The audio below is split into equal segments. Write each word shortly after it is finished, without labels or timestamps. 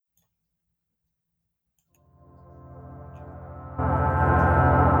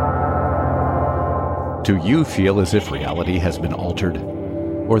Do you feel as if reality has been altered?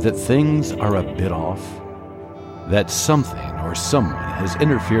 Or that things are a bit off? That something or someone has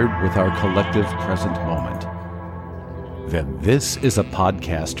interfered with our collective present moment? Then this is a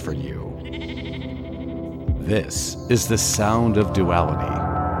podcast for you. This is the sound of duality.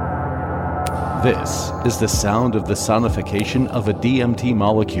 This is the sound of the sonification of a DMT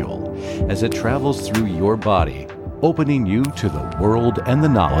molecule as it travels through your body, opening you to the world and the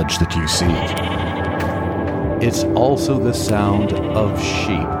knowledge that you seek. It's also the sound of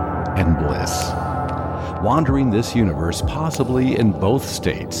sheep and bliss, wandering this universe possibly in both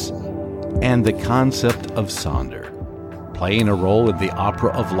states, and the concept of Sonder, playing a role in the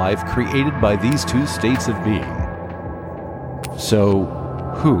opera of life created by these two states of being. So,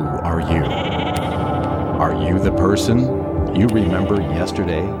 who are you? Are you the person you remember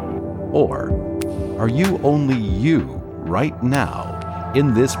yesterday? Or are you only you right now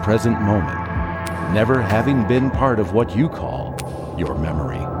in this present moment, never having been part of what you call your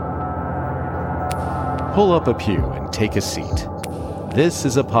memory? Pull up a pew and take a seat. This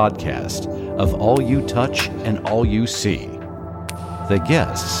is a podcast of all you touch and all you see. The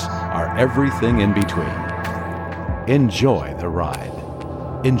guests are everything in between. Enjoy the ride.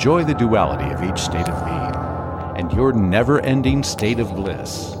 Enjoy the duality of each state of being and your never-ending state of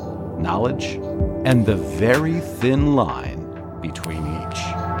bliss, knowledge, and the very thin line between each.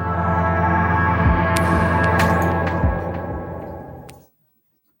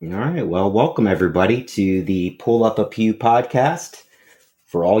 All right. Well, welcome everybody to the Pull Up a Pew podcast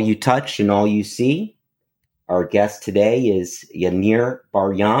for all you touch and all you see. Our guest today is Yanir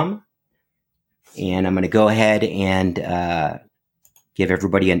Bar-Yam, and I'm going to go ahead and give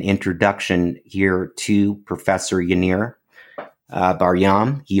everybody an introduction here to Professor Yanir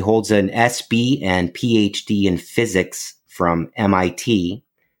Bar-Yam. He holds an SB and PhD in physics from MIT.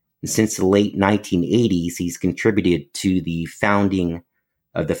 And since the late 1980s, he's contributed to the founding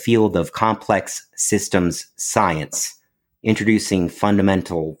of the field of complex systems science, introducing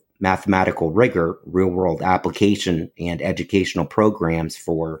fundamental mathematical rigor, real-world application, and educational programs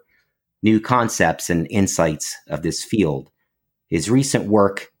for new concepts and insights of this field. His recent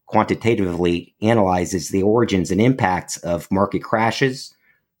work quantitatively analyzes the origins and impacts of market crashes,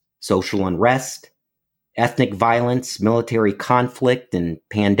 social unrest, ethnic violence, military conflict, and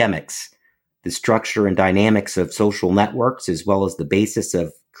pandemics, the structure and dynamics of social networks, as well as the basis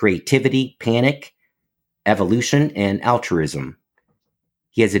of creativity, panic, evolution, and altruism.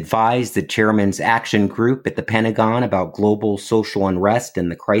 He has advised the Chairman's Action Group at the Pentagon about global social unrest and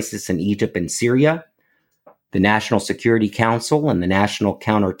the crisis in Egypt and Syria, the National Security Council and the National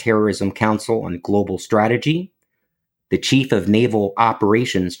Counterterrorism Council on Global Strategy, the Chief of Naval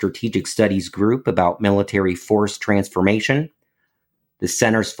Operations Strategic Studies Group about military force transformation, the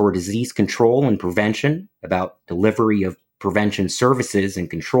Centers for Disease Control and Prevention about delivery of prevention services and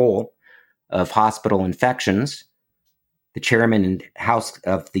control of hospital infections, the Chairman and House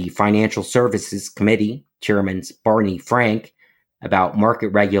of the Financial Services Committee, Chairman Barney Frank, about market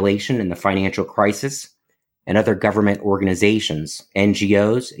regulation in the financial crisis, and other government organizations,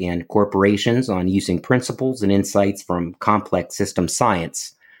 NGOs, and corporations on using principles and insights from complex system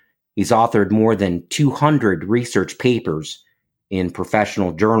science. He's authored more than 200 research papers in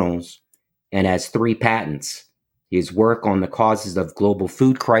professional journals and has 3 patents. His work on the causes of global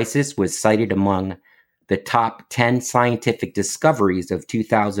food crisis was cited among the top 10 scientific discoveries of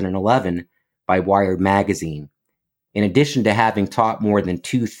 2011 by Wired magazine. In addition to having taught more than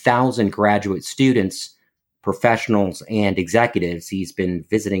 2,000 graduate students, professionals, and executives, he's been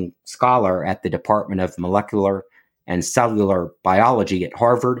visiting scholar at the Department of Molecular and Cellular Biology at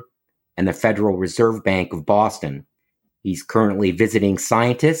Harvard and the Federal Reserve Bank of Boston. He's currently visiting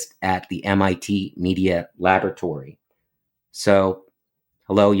scientist at the MIT Media Laboratory. So,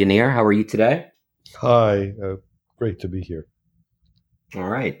 hello, Yanir. How are you today? Hi. Great to be here. All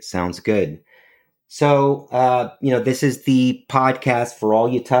right. Sounds good. So, this is the podcast for all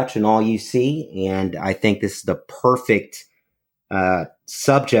you touch and all you see. And I think this is the perfect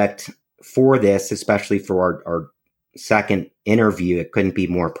subject for this, especially for our second interview. It couldn't be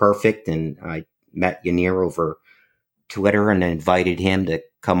more perfect. And I met Yanir over Twitter and invited him to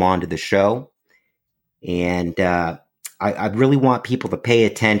come on to the show. And I really want people to pay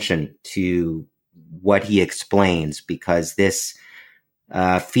attention to what he explains, because this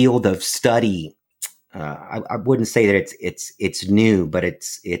field of study, I wouldn't say that it's new, but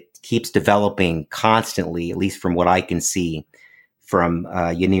it keeps developing constantly, at least from what I can see from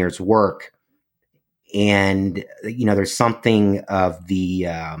Yanir's work. And there's something of the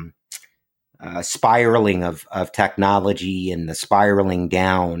spiraling of technology and the spiraling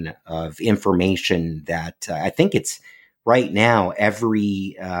down of information that I think it's right now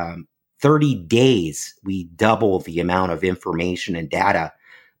every 30 days we double the amount of information and data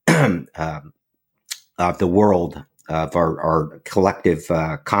of the world, of our collective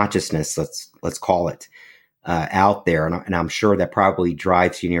consciousness, let's call it, out there. And I'm sure that probably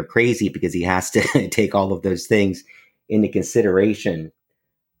drives Yanir crazy because he has to take all of those things into consideration.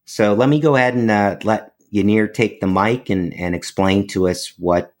 So let me go ahead and let Yanir take the mic and explain to us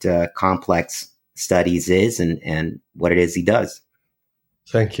what complex studies is and what it is he does.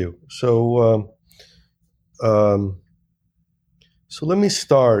 Thank you. So let me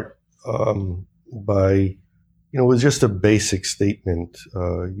start by, with just a basic statement.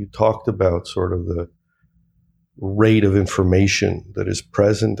 You talked about sort of the rate of information that is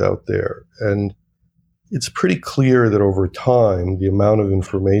present out there. And it's pretty clear that over time, the amount of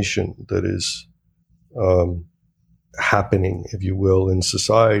information that is happening, if you will, in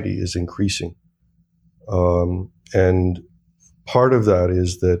society is increasing. And part of that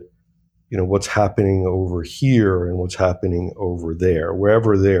is that, what's happening over here and what's happening over there,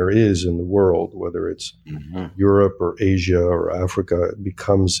 wherever there is in the world, whether it's Europe or Asia or Africa, it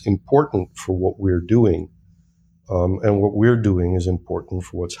becomes important for what we're doing. And what we're doing is important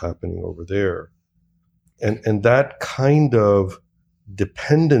for what's happening over there. And that kind of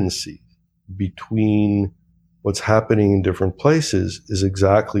dependency between what's happening in different places is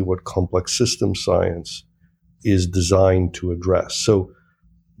exactly what complex system science is designed to address. So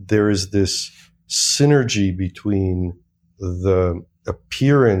there is this synergy between the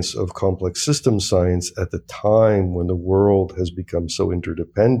appearance of complex system science at the time when the world has become so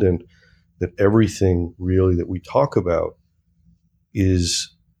interdependent that everything really that we talk about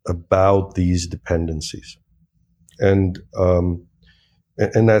is about these dependencies. And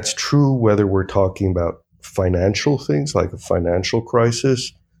that's true whether we're talking about financial things like a financial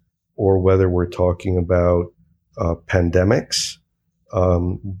crisis or whether we're talking about pandemics,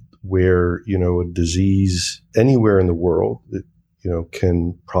 where, a disease anywhere in the world that,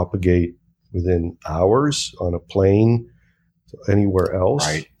 can propagate within hours on a plane to anywhere else.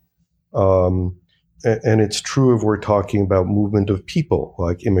 Right. And it's true if we're talking about movement of people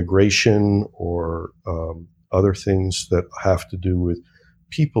like immigration or other things that have to do with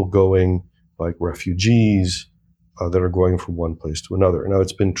people going, like refugees that are going from one place to another. Now,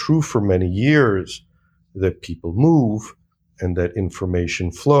 it's been true for many years that people move and that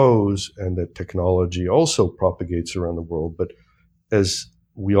information flows and that technology also propagates around the world. But as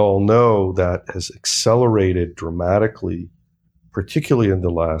we all know, that has accelerated dramatically, particularly in the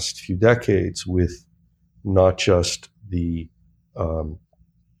last few decades, with not just the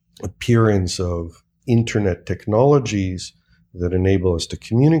appearance of internet technologies that enable us to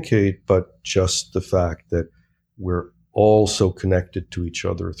communicate, but just the fact that we're all so connected to each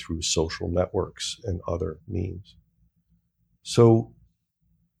other through social networks and other means. So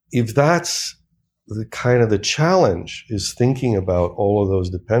if that's the kind of the challenge, is thinking about all of those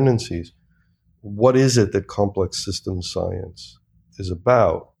dependencies, what is it that complex system science is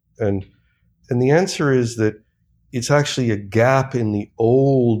about? And the answer is that it's actually a gap in the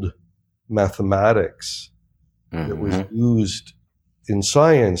old mathematics that was used in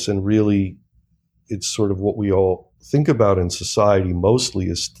science, and really it's sort of what we all think about in society mostly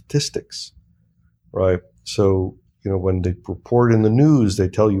as statistics, right? So, when they report in the news, they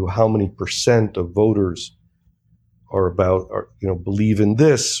tell you how many % of voters believe in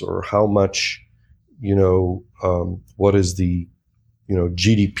this, or how much, what is the,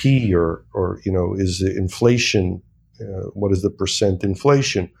 GDP or is the inflation, what is the %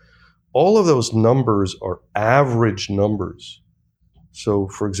 inflation? All of those numbers are average numbers. So,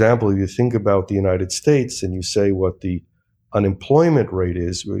 for example, if you think about the United States and you say what the unemployment rate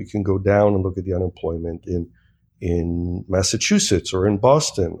is, well, you can go down and look at the unemployment in Massachusetts or in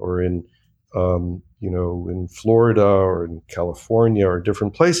Boston or in Florida or in California or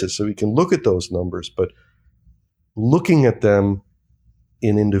different places. So we can look at those numbers, but looking at them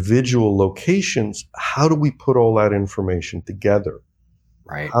in individual locations, how do we put all that information together?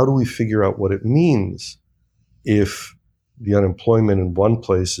 Right. How do we figure out what it means if the unemployment in one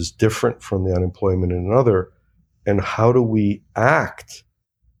place is different from the unemployment in another? And how do we act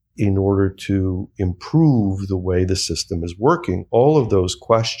in order to improve the way the system is working? All of those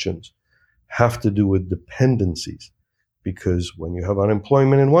questions have to do with dependencies, because when you have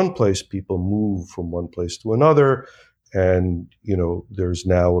unemployment in one place, people move from one place to another. And, there's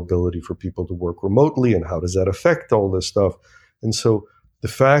now ability for people to work remotely. And how does that affect all this stuff? And so the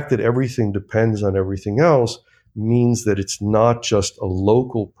fact that everything depends on everything else means that it's not just a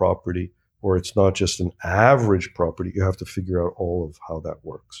local property, or it's not just an average property. You have to figure out all of how that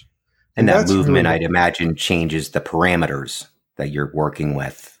works. And that that's movement, really, I'd imagine, changes the parameters that you're working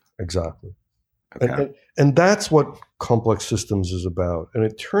with. Exactly. Okay. And that's what complex systems is about. And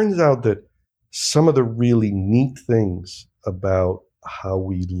it turns out that some of the really neat things about how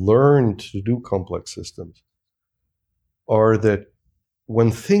we learn to do complex systems are that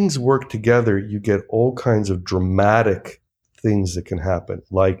when things work together, you get all kinds of dramatic things that can happen,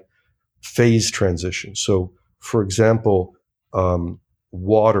 like phase transition. So, for example,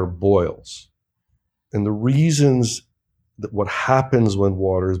 water boils. And the reasons that what happens when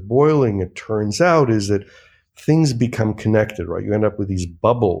water is boiling, it turns out, is that things become connected, right? You end up with these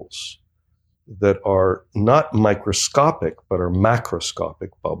bubbles that are not microscopic, but are macroscopic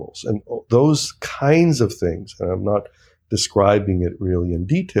bubbles. And those kinds of things, and I'm not describing it really in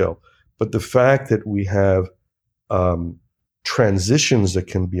detail, but the fact that we have transitions that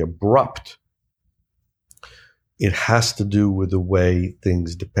can be abrupt, it has to do with the way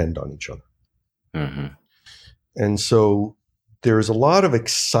things depend on each other. Mm-hmm. And so there's a lot of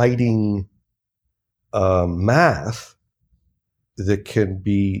exciting math that can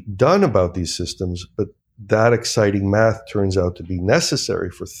be done about these systems, but that exciting math turns out to be necessary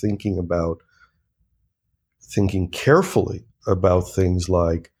for thinking carefully about things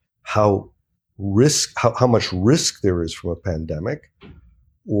like how much risk there is from a pandemic,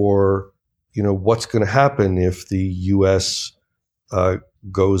 or what's going to happen if the U.S.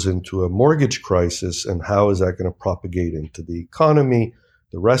 Goes into a mortgage crisis, and how is that going to propagate into the economy,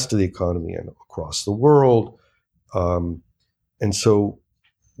 the rest of the economy, and across the world. And so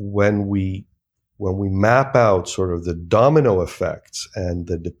when we map out sort of the domino effects and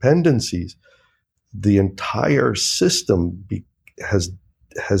the dependencies, the entire system has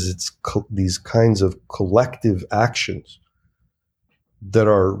these kinds of collective actions that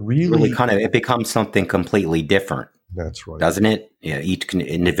are really it becomes something completely different. That's right, doesn't it? Each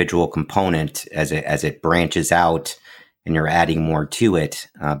individual component, as it branches out, and you're adding more to it.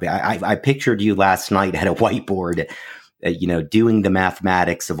 I pictured you last night at a whiteboard, doing the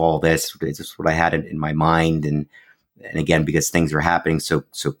mathematics of all this. It's just what I had in my mind, and again, because things are happening so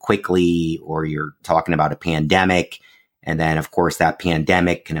quickly, or you're talking about a pandemic, and then of course that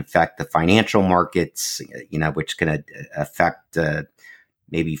pandemic can affect the financial markets, which can affect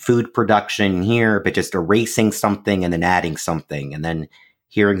maybe food production here, but just erasing something and then adding something, and then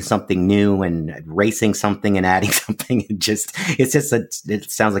hearing something new and erasing something and adding something.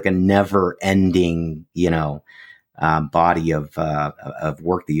 It sounds like a never ending, body of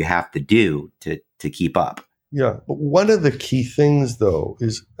work that you have to do to keep up. Yeah. But one of the key things, though,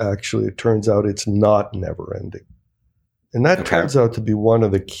 is actually, it turns out it's not never ending. And that turns out to be one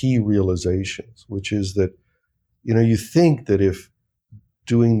of the key realizations, which is that, you think that if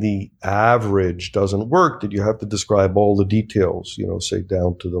doing the average doesn't work, that you have to describe all the details, say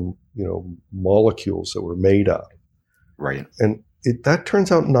down to the, molecules that were made out of. Right. And that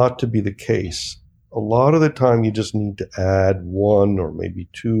turns out not to be the case. A lot of the time you just need to add one or maybe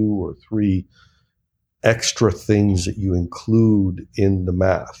two or three extra things that you include in the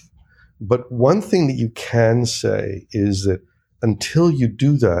math. But one thing that you can say is that until you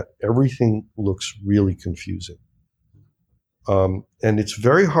do that, everything looks really confusing. And it's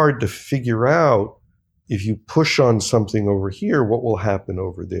very hard to figure out, if you push on something over here, what will happen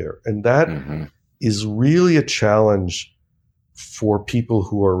over there. And that is really a challenge for people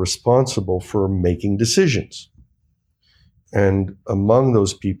who are responsible for making decisions. And among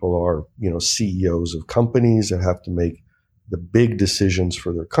those people are, CEOs of companies that have to make the big decisions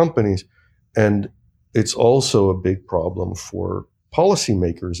for their companies. And it's also a big problem for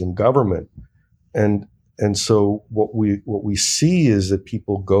policymakers in government. And so what we see is that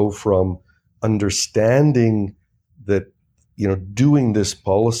people go from understanding that, doing this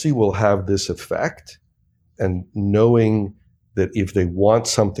policy will have this effect, and knowing that if they want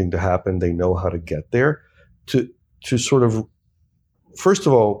something to happen, they know how to get there, to sort of, first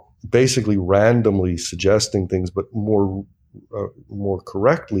of all, basically randomly suggesting things, but more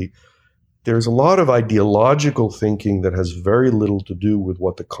correctly, there's a lot of ideological thinking that has very little to do with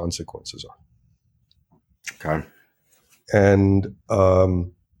what the consequences are. Okay. And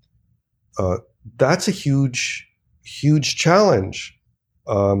that's a huge challenge.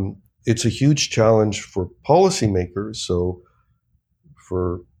 It's a huge challenge for policymakers. So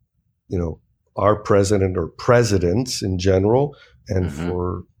for, our president or presidents in general, and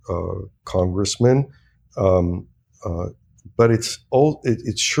for congressmen. But it's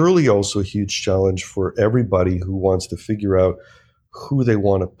surely also a huge challenge for everybody who wants to figure out who they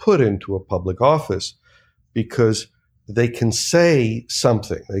want to put into a public office, because they can say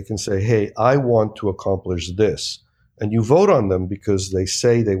something. They can say, hey, I want to accomplish this. And you vote on them because they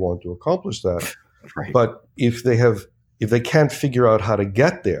say they want to accomplish that. Right. But if they can't figure out how to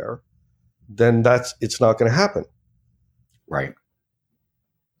get there, then it's not going to happen. Right.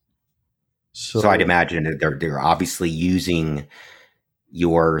 So I'd imagine that they're obviously using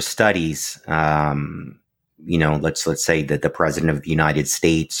your studies. Let's say that the president of the United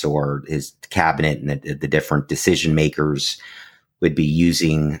States or his cabinet and the different decision makers would be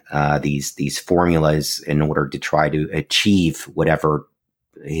using these formulas in order to try to achieve whatever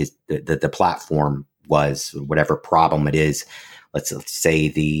the platform was, whatever problem it is. Let's say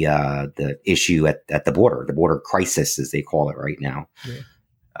the issue at the border crisis, as they call it right now.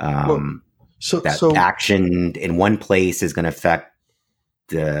 Yeah. So action in one place is going to affect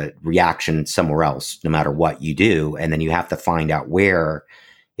the reaction somewhere else, no matter what you do. And then you have to find out where,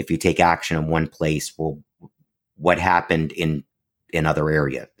 if you take action in one place, what happened in other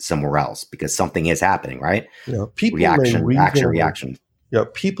area somewhere else, because something is happening, right? Yeah, reaction. Yeah,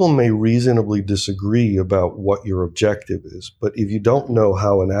 people may reasonably disagree about what your objective is, but if you don't know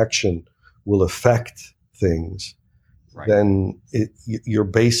how an action will affect things, right, then you're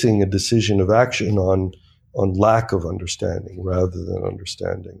basing a decision of action on lack of understanding rather than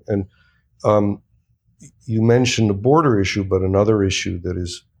understanding. And you mentioned the border issue, but another issue that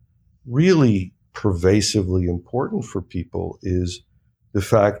is really pervasively important for people is the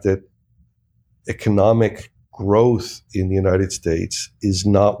fact that economic growth in the United States is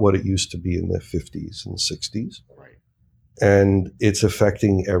not what it used to be in the 50s and 60s. Right. And it's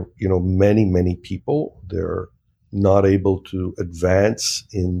affecting, many, many people. They're not able to advance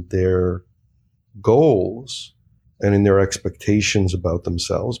in their goals and in their expectations about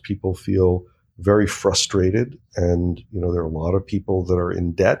themselves. People feel very frustrated. And, there are a lot of people that are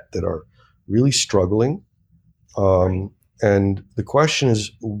in debt that are really struggling. And the question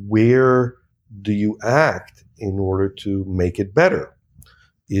is, where do you act in order to make it better?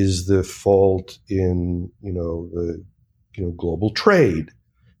 Is the fault in, the global trade?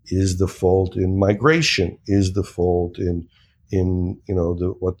 Is the fault in migration? Is the fault in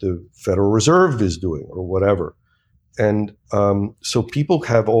what the Federal Reserve is doing or whatever? And so people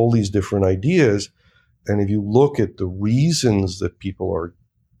have all these different ideas. And if you look at the reasons that people are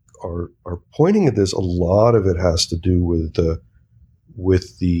pointing at this, a lot of it has to do with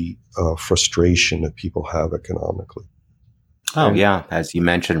the frustration that people have economically. Oh, yeah. As you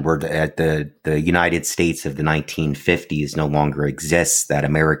mentioned, we're at the United States of the 1950s no longer exists. That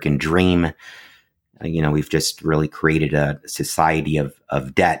American dream, we've just really created a society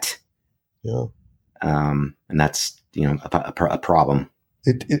of debt. Yeah. And that's, a problem.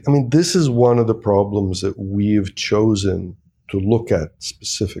 This is one of the problems that we've chosen to look at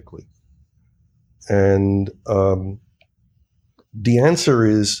specifically. And the answer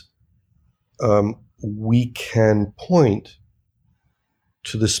is we can point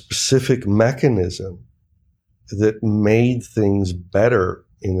to the specific mechanism that made things better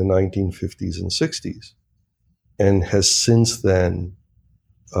in the 1950s and 60s and has since then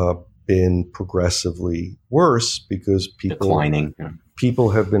been progressively worse because declining. Yeah.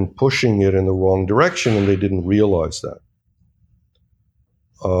 People have been pushing it in the wrong direction and they didn't realize that.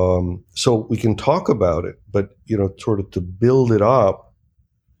 So we can talk about it, but, sort of to build it up,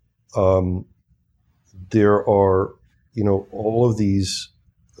 there are, all of these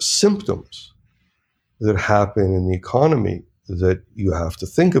symptoms that happen in the economy that you have to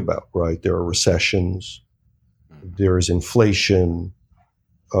think about, right? There are recessions, there is inflation,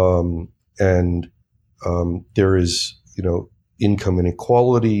 and there is, income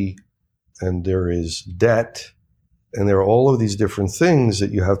inequality, and there is debt. And there are all of these different things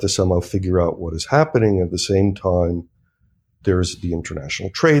that you have to somehow figure out what is happening. At the same time, there's the international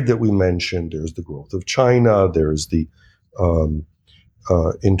trade that we mentioned. There's the growth of China. There's the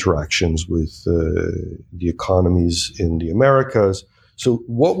interactions with the economies in the Americas. So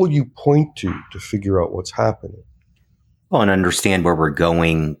what would you point to figure out what's happening? Well, and understand where we're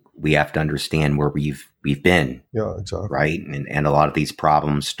going, we have to understand where we've been. Yeah, exactly. Right. And a lot of these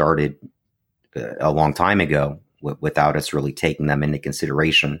problems started a long time ago without us really taking them into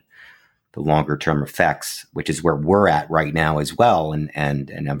consideration, the longer term effects, which is where we're at right now as well.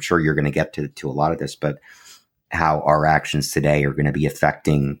 And I'm sure you're going to get to a lot of this, but how our actions today are going to be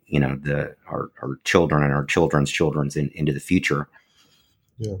affecting, our children and our children's children's into the future.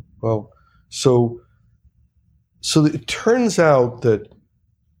 Yeah. Well, so it turns out that,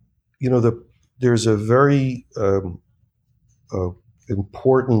 there's a very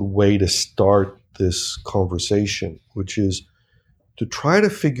important way to start this conversation, which is to try to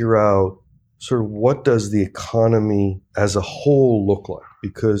figure out sort of what does the economy as a whole look like?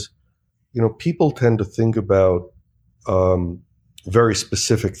 Because, people tend to think about very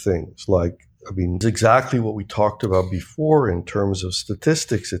specific things like, it's exactly what we talked about before in terms of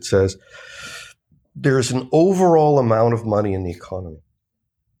statistics. It says there's an overall amount of money in the economy.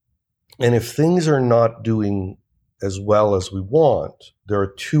 And if things are not doing as well as we want, there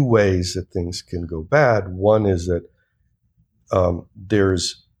are two ways that things can go bad. One is that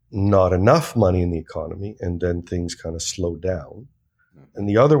there's not enough money in the economy, and then things kind of slow down. And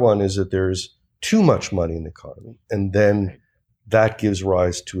the other one is that there's too much money in the economy, and then that gives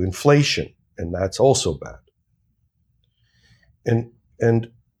rise to inflation, and that's also bad. And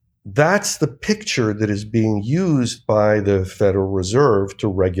that's the picture that is being used by the Federal Reserve to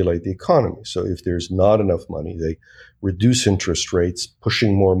regulate the economy. So if there's not enough money, they reduce interest rates,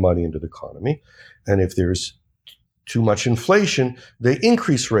 pushing more money into the economy. And if there's too much inflation, they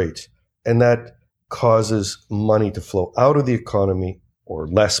increase rates. And that causes money to flow out of the economy or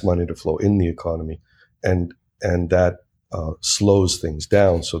less money to flow in the economy. And that slows things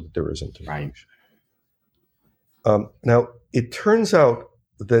down so that there isn't inflation. Right. Now, it turns out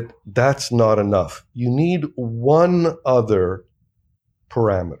that that's not enough. You need one other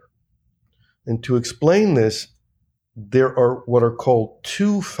parameter. And to explain this, there are what are called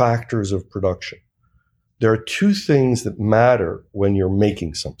two factors of production. There are two things that matter when you're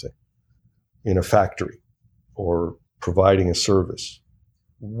making something in a factory or providing a service.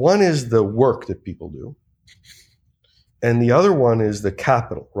 One is the work that people do, and the other one is the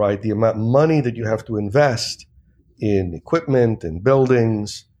capital, right? The amount of money that you have to invest in equipment and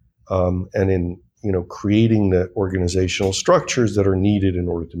buildings, and in creating the organizational structures that are needed in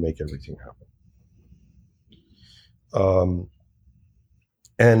order to make everything happen.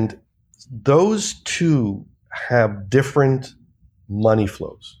 And those two have different money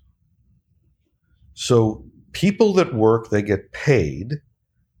flows. So people that work, they get paid,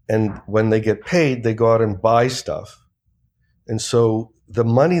 and when they get paid, they go out and buy stuff. And so the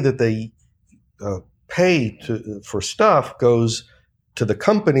money that they pay for stuff goes to the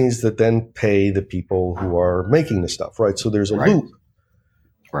companies that then pay the people who are making the stuff, right? So there's a loop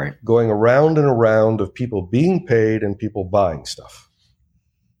going around and around of people being paid and people buying stuff.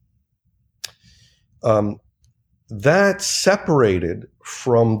 That's separated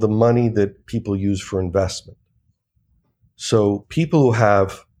from the money that people use for investment. So people who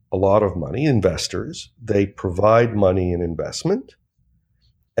have a lot of money, investors, they provide money in investment,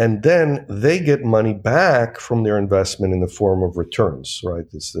 and then they get money back from their investment in the form of returns, right?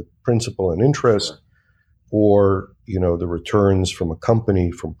 It's the principal and interest, or, the returns from a company,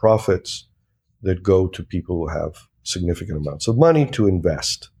 from profits that go to people who have significant amounts of money to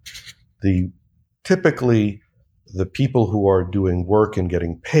invest. Typically, the people who are doing work and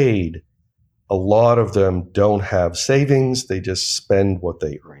getting paid, a lot of them don't have savings. They just spend what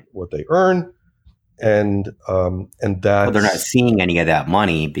they earn. And that they're not seeing any of that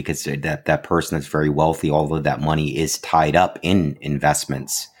money because that person that's very wealthy, all of that money is tied up in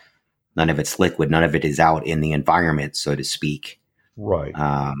investments. None of it's liquid. None of it is out in the environment, so to speak. Right.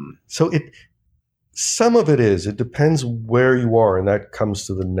 So some of it is. It depends where you are, and that comes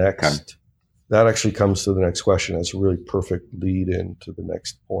to the next. Okay. That actually comes to the next question. That's a really perfect lead in to the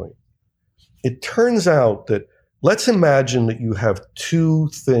next point. It turns out that let's imagine that you have two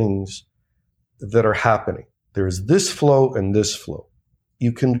things that are happening. There's this flow and this flow.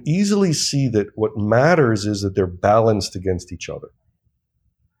 You can easily see that what matters is that they're balanced against each other.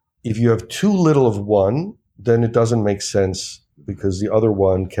 If you have too little of one, then it doesn't make sense because the other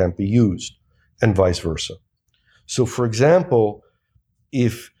one can't be used, and vice versa. So, for example,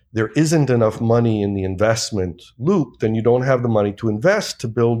 if there isn't enough money in the investment loop, then you don't have the money to invest to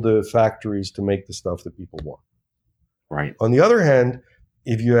build the factories to make the stuff that people want. Right. On the other hand,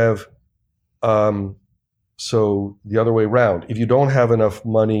 if you have so the other way around, if you don't have enough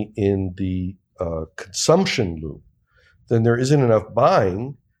money in the consumption loop, then there isn't enough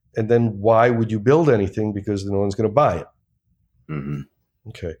buying, and then why would you build anything? Because no one's going to buy it. Mm-hmm.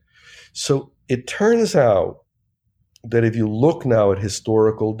 Okay. So it turns out that if you look now at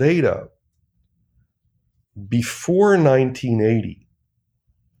historical data, before 1980,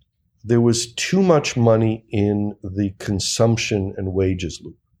 there was too much money in the consumption and wages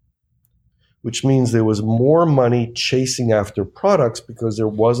loop, which means there was more money chasing after products because there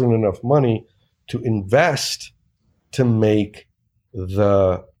wasn't enough money to invest to make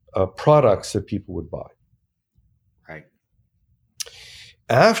the products that people would buy. Right.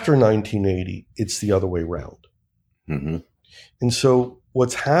 After 1980, it's the other way around. Mm-hmm. And so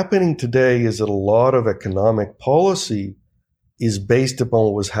what's happening today is that a lot of economic policy is based upon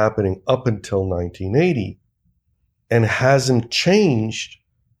what was happening up until 1980 and hasn't changed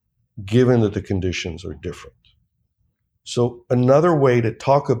given that the conditions are different. So another way to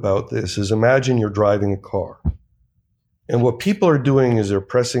talk about this is imagine you're driving a car. And what people are doing is they're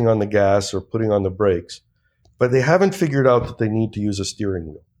pressing on the gas or putting on the brakes, but they haven't figured out that they need to use a steering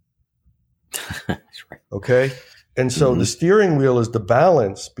wheel. That's right. Okay? And so the steering wheel is the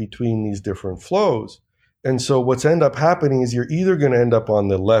balance between these different flows. And so what's end up happening is you're either going to end up on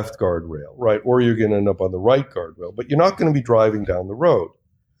the left guardrail, right? Or you're going to end up on the right guardrail, but you're not going to be driving down the road.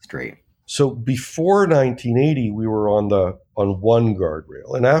 Straight. So before 1980, we were on one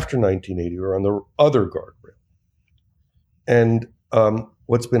guardrail. And after 1980, we were on the other guardrail. And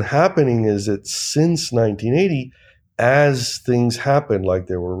what's been happening is that since 1980, as things happened, like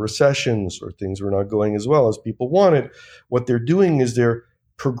there were recessions or things were not going as well as people wanted, what they're doing is they're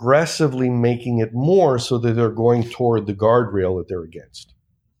progressively making it more so that they're going toward the guardrail that they're against.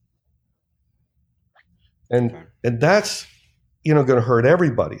 And that's, going to hurt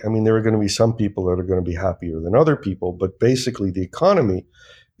everybody. I mean, there are going to be some people that are going to be happier than other people, but basically the economy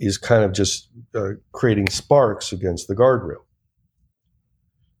is kind of just creating sparks against the guardrail.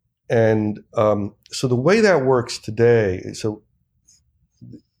 And so the way that works today, so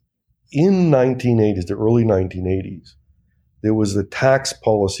in 1980s, the early 1980s, there was the tax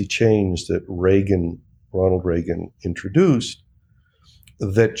policy change that Ronald Reagan introduced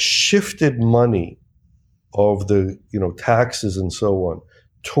that shifted money of the, taxes and so on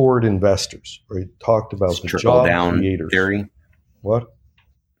toward investors, right? Talked about the job creators. Theory. What?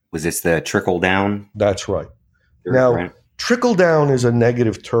 Was this the trickle down? That's right. Now, trickle down is a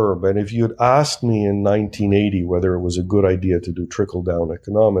negative term. And if you had asked me in 1980 whether it was a good idea to do trickle down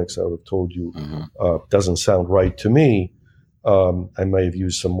economics, I would have told you, doesn't sound right to me. I may have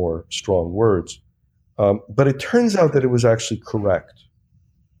used some more strong words. But it turns out that it was actually correct.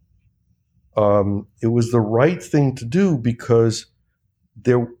 It was the right thing to do because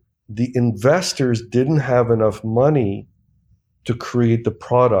the investors didn't have enough money to create the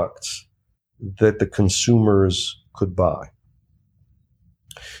products that the consumers could buy.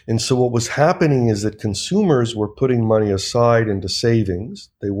 And so what was happening is that consumers were putting money aside into savings.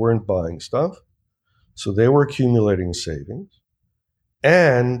 They weren't buying stuff. So they were accumulating savings.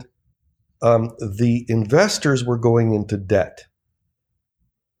 And the investors were going into debt.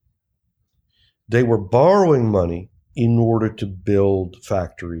 They were borrowing money in order to build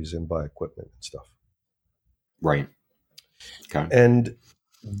factories and buy equipment and stuff. Right. Okay. And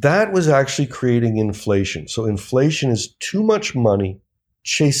that was actually creating inflation. So inflation is too much money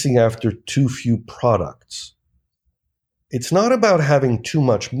chasing after too few products. It's not about having too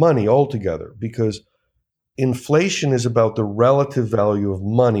much money altogether, because inflation is about the relative value of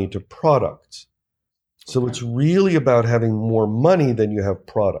money to products. So it's really about having more money than you have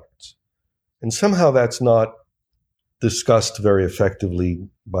products. And somehow that's not discussed very effectively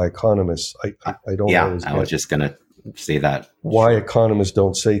by economists. I don't always get I was just going to say that. Why economists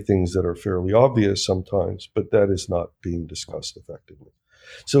don't say things that are fairly obvious sometimes, but that is not being discussed effectively.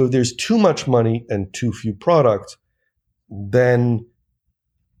 So if there's too much money and too few products, then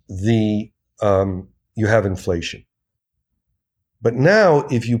you have inflation. But now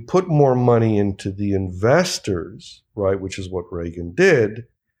if you put more money into the investors, right, which is what Reagan did,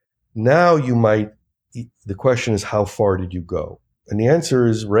 now the question is, how far did you go? And the answer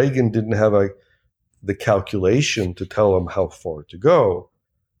is Reagan didn't have the calculation to tell them how far to go.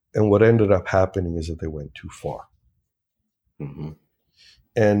 And what ended up happening is that they went too far. Mm-hmm.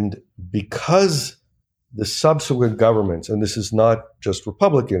 And because the subsequent governments, and this is not just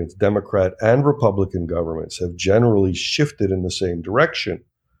Republican, it's Democrat and Republican governments, have generally shifted in the same direction,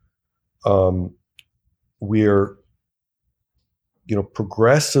 we're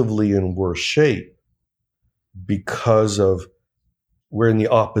progressively in worse shape because we're in the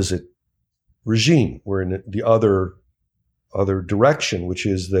opposite regime. We're in the other direction, which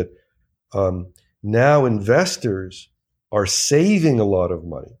is that now investors are saving a lot of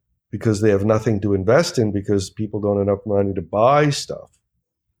money because they have nothing to invest in because people don't have enough money to buy stuff.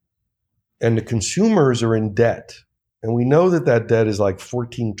 And the consumers are in debt. And we know that debt is like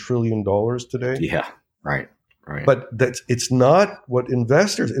 $14 trillion today. Yeah, right. Right. But it's not what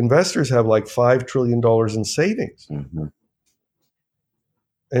investors have like $5 trillion in savings. Mm-hmm.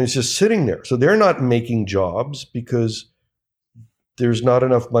 And it's just sitting there. So they're not making jobs because there's not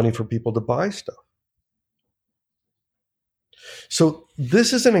enough money for people to buy stuff. So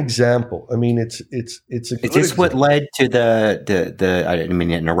this is an example. I mean, it's a good Is this example. what led to the I didn't mean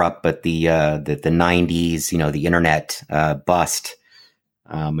to interrupt, but the 90s, the internet bust,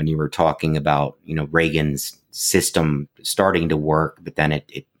 when you were talking about, Reagan's system starting to work, but then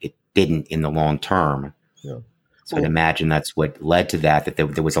it didn't in the long term. Yeah. So I'd imagine that's what led to that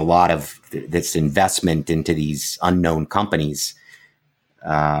there was a lot of this investment into these unknown companies.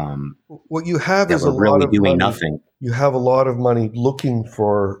 What you have is a lot really of doing money. Nothing. You have a lot of money looking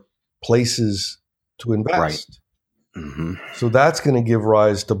for places to invest. Right. Mm-hmm. So that's going to give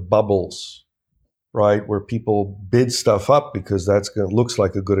rise to bubbles, right? Where people bid stuff up because looks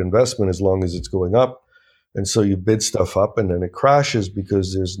like a good investment as long as it's going up. And so you bid stuff up and then it crashes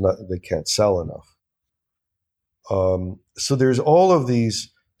because they can't sell enough. So there's all of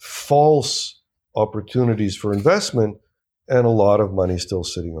these false opportunities for investment and a lot of money still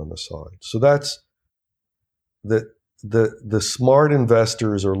sitting on the side. So that's the smart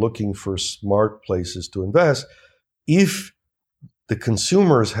investors are looking for smart places to invest. If the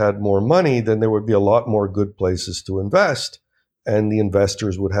consumers had more money, then there would be a lot more good places to invest, and the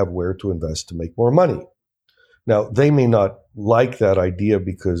investors would have where to invest to make more money. Now, they may not like that idea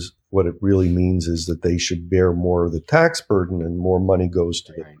because what it really means is that they should bear more of the tax burden and more money goes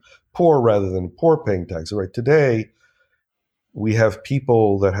to the poor rather than poor paying taxes. Right? Today, we have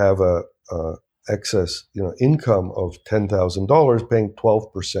people that have a excess income of $10,000 paying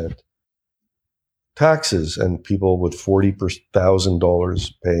 12% taxes, and people with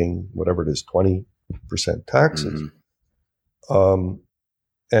 $40,000 paying whatever it is, 20% taxes. Mm-hmm.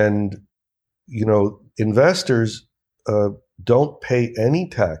 And investors don't pay any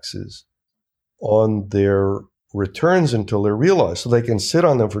taxes on their returns until they're realized. So they can sit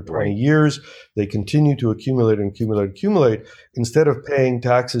on them for 20 years. They continue to accumulate and accumulate, accumulate. Instead of paying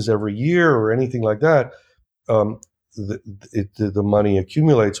taxes every year or anything like that, the money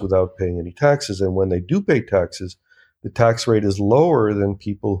accumulates without paying any taxes. And when they do pay taxes, the tax rate is lower than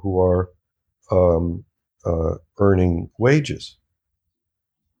people who are earning wages.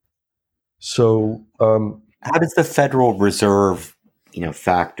 So how does the Federal Reserve,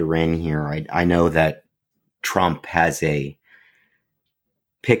 factor in here? I know that Trump has a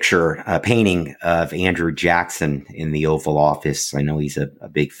painting of Andrew Jackson in the Oval Office. I know he's a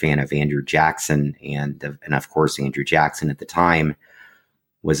big fan of Andrew Jackson, and of course Andrew Jackson at the time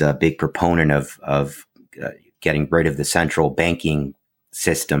was a big proponent of getting rid of the central banking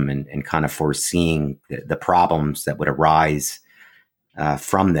system and kind of foreseeing the problems that would arise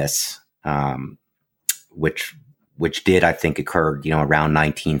from this, which did, I think, occur around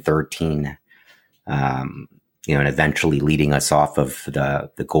 1913. And eventually leading us off of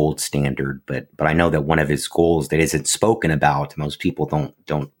the gold standard. But I know that one of his goals that isn't spoken about, most people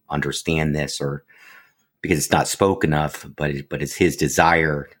don't understand this, or because it's not spoken of, but it's his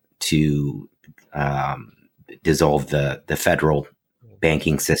desire to dissolve the federal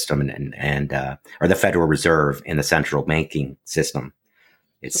banking system and or the Federal Reserve and the central banking system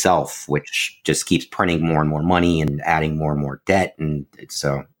itself, which just keeps printing more and more money and adding more and more debt, and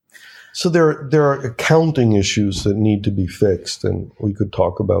So there are accounting issues that need to be fixed, and we could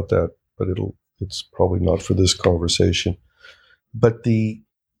talk about that, but it's probably not for this conversation. But the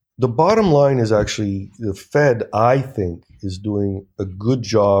bottom line is actually the Fed, I think, is doing a good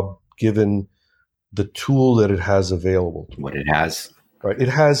job given the tool that it has available. What it has, right?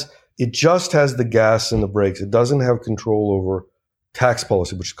 It just has the gas and the brakes. It doesn't have control over tax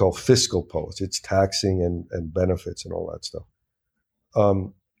policy, which is called fiscal policy. It's taxing and benefits and all that stuff.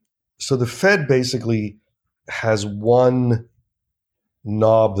 So the Fed basically has one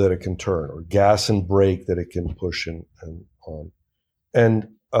knob that it can turn, or gas and brake that it can push and on. And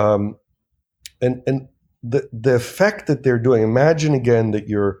the effect that they're doing, imagine again that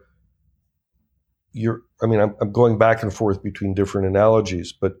I'm going back and forth between different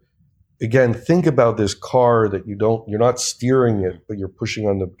analogies, but again, think about this car that you're not steering it, but you're pushing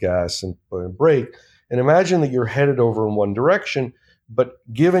on the gas and brake. And imagine that you're headed over in one direction, but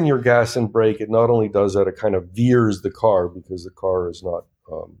given your gas and brake, it not only does that, it kind of veers the car because the car is not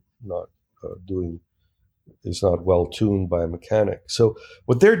well tuned by a mechanic. So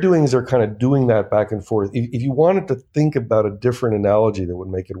what they're doing is they're kind of doing that back and forth. If you wanted to think about a different analogy that would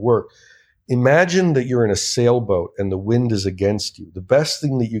make it work, imagine that you're in a sailboat and the wind is against you. The best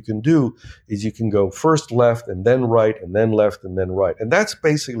thing that you can do is you can go first left and then right and then left and then right. And that's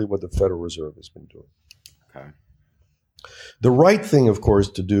basically what the Federal Reserve has been doing. Okay. The right thing, of course,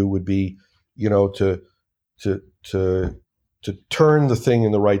 to do would be, to turn the thing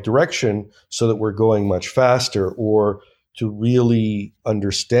in the right direction so that we're going much faster, or to really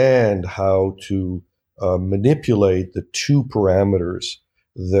understand how to manipulate the two parameters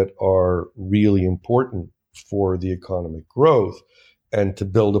that are really important for the economic growth, and to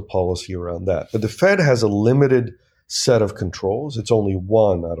build a policy around that. But the Fed has a limited set of controls. It's only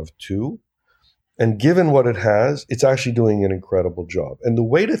one out of two. And given what it has, it's actually doing an incredible job. And the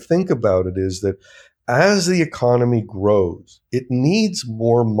way to think about it is that as the economy grows, it needs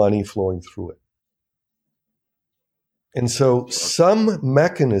more money flowing through it. And so some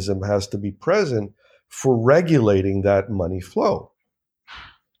mechanism has to be present for regulating that money flow.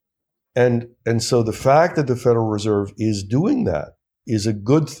 And so the fact that the Federal Reserve is doing that is a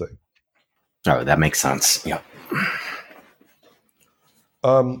good thing. Oh, that makes sense. Yeah.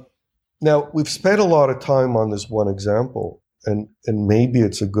 Now, we've spent a lot of time on this one example, and maybe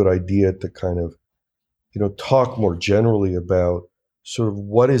it's a good idea to kind of, talk more generally about sort of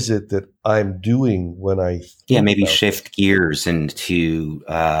what is it that I'm doing when I maybe shift gears into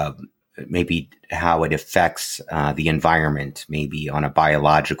maybe how it affects the environment, maybe on a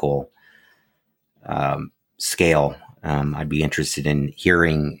biological scale. I'd be interested in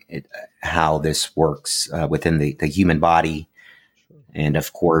hearing how this works within the human body, and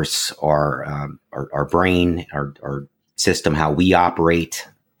of course our brain, our system, how we operate,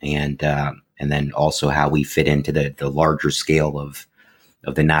 and then also how we fit into the larger scale of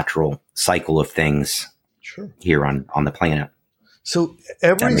the natural cycle of things here on the planet. So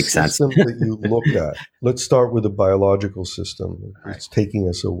every system that you look at, let's start with the biological system. It's taking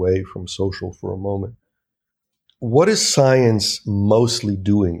us away from social for a moment. What is science mostly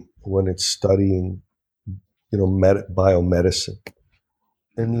doing when it's studying, biomedicine?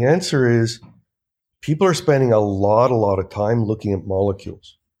 And the answer is people are spending a lot of time looking at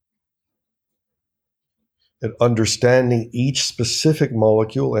molecules and understanding each specific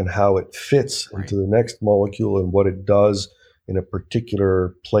molecule and how it fits into the next molecule and what it does in a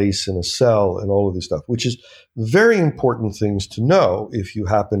particular place in a cell and all of this stuff, which is very important things to know if you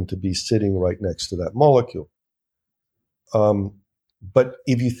happen to be sitting right next to that molecule. But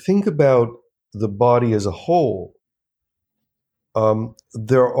if you think about the body as a whole,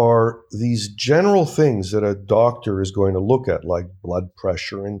 there are these general things that a doctor is going to look at, like blood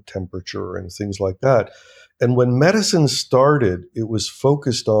pressure and temperature and things like that. And when medicine started, it was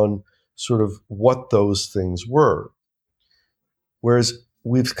focused on sort of what those things were. Whereas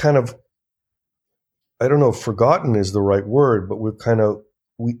we've kind of, I don't know if forgotten is the right word, but we've kind of,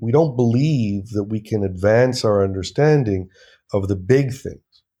 we don't believe that we can advance our understanding of the big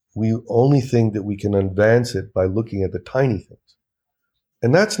things. We only think that we can advance it by looking at the tiny things.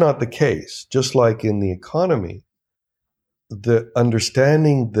 And that's not the case. Just like in the economy, the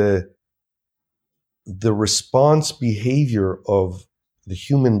understanding the response behavior of the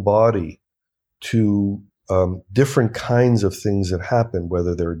human body to different kinds of things that happen,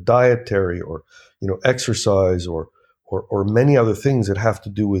 whether they're dietary or exercise or many other things that have to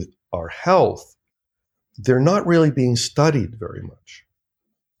do with our health, they're not really being studied very much.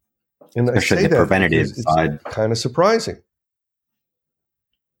 And especially I say the preventative side. It's kind of surprising.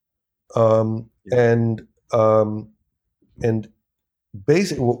 And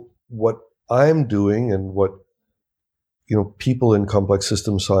basically what I'm doing and what people in complex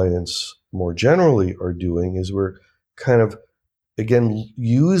system science more generally are doing is we're kind of, again,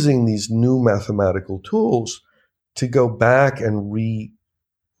 using these new mathematical tools to go back and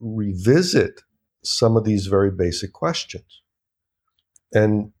revisit some of these very basic questions.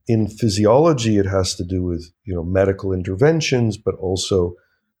 And in physiology, it has to do with medical interventions, but also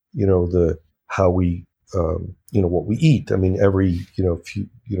how we what we eat. I mean, every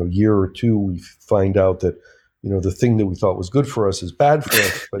year or two, we find out that the thing that we thought was good for us is bad for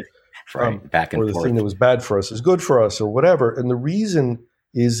us, but back and or the forth. thing that was bad for us is good for us, or whatever. And the reason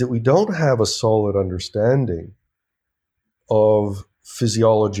is that we don't have a solid understanding of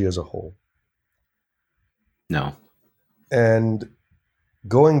physiology as a whole. No. And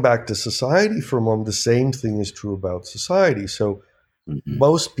going back to society for a moment, the same thing is true about society. So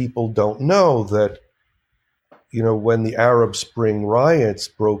most people don't know that, when the Arab Spring riots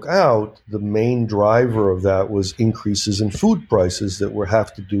broke out, the main driver of that was increases in food prices that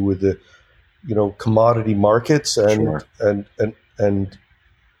have to do with the, commodity markets and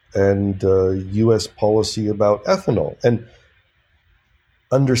U.S. policy about ethanol. And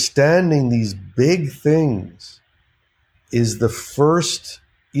understanding these big things is the first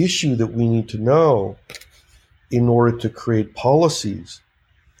issue that we need to know in order to create policies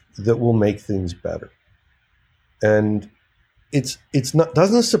that will make things better. And it's not,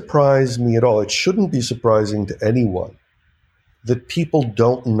 doesn't surprise me at all. It shouldn't be surprising to anyone that people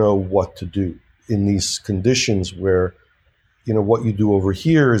don't know what to do in these conditions where, what you do over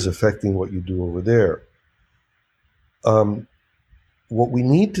here is affecting what you do over there. What we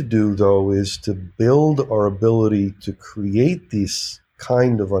need to do, though, is to build our ability to create this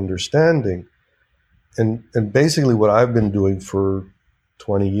kind of understanding. And basically what I've been doing for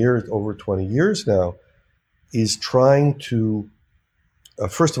over 20 years now, is trying to,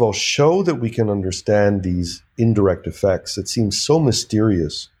 first of all, show that we can understand these indirect effects that seem so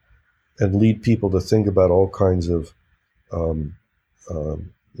mysterious and lead people to think about all kinds of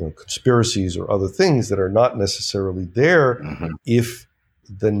conspiracies or other things that are not necessarily there if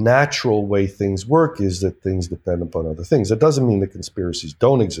the natural way things work is that things depend upon other things. That doesn't mean that conspiracies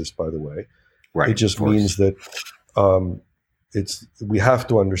don't exist, by the way. Right. It just means that we have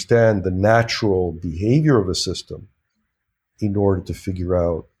to understand the natural behavior of a system in order to figure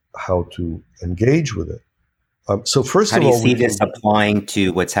out how to engage with it. So first how of do you all, see this applying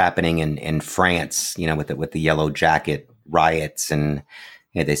to what's happening in France? With the Yellow Jacket riots, and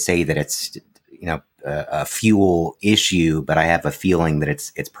they say that it's a fuel issue, but I have a feeling that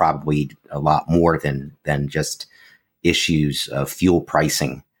it's probably a lot more than just issues of fuel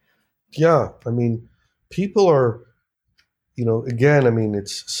pricing. Yeah, I mean, people are, again, I mean,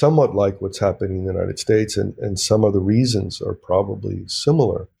 it's somewhat like what's happening in the United States, and some of the reasons are probably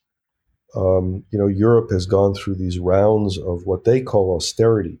similar. Europe has gone through these rounds of what they call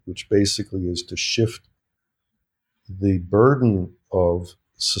austerity, which basically is to shift the burden of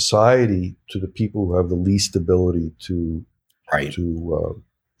society to the people who have the least ability to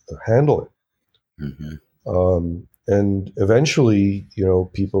handle it. And eventually,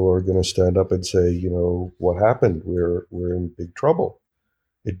 people are going to stand up and say, what happened? We're in big trouble.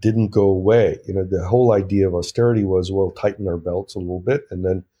 It didn't go away. The whole idea of austerity was, well, tighten our belts a little bit, and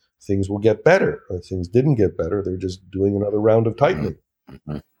then things will get better. Things didn't get better. They're just doing another round of tightening.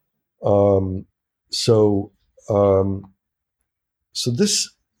 So this,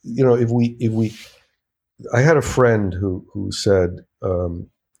 I had a friend who said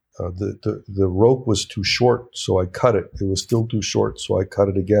the rope was too short, so I cut it. It was still too short, so I cut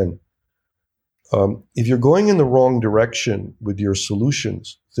it again. If you're going in the wrong direction with your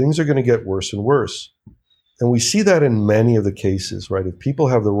solutions, things are going to get worse and worse. And we see that in many of the cases, right? If people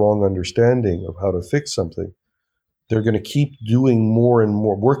have the wrong understanding of how to fix something, they're going to keep doing more and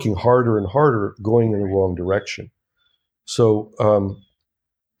more, working harder and harder, going in the wrong direction. So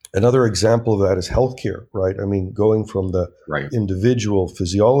another example of that is healthcare, right? I mean, going from the individual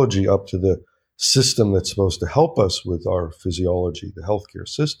physiology up to the system that's supposed to help us with our physiology, the healthcare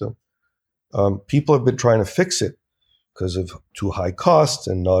system. People have been trying to fix it because of too high costs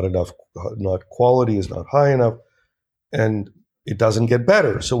and not quality is not high enough, and it doesn't get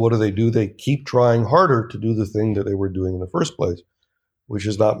better. So what do? They keep trying harder to do the thing that they were doing in the first place, which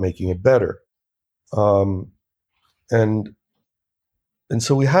is not making it better. And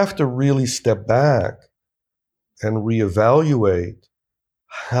so we have to really step back and reevaluate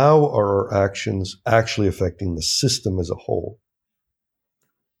how are our actions actually affecting the system as a whole.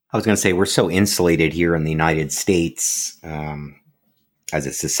 I was going to say, we're so insulated here in the United States as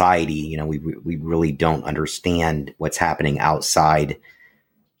a society. We really don't understand what's happening outside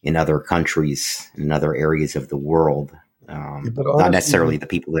in other countries, in other areas of the world. Honestly, not necessarily the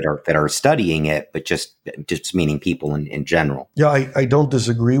people that are studying it, but just meaning people in general. Yeah, I don't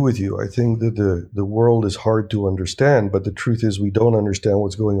disagree with you. I think that the world is hard to understand, but the truth is we don't understand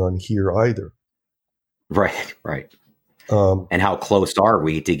what's going on here either. Right. And how close are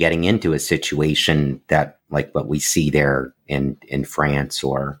we to getting into a situation that, like what we see there in France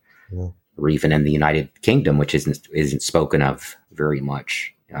or even in the United Kingdom, which isn't spoken of very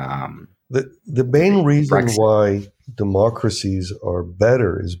much. The main reason why democracies are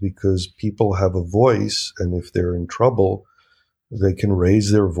better is because people have a voice, and if they're in trouble, they can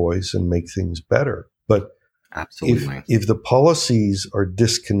raise their voice and make things better. But absolutely, if the policies are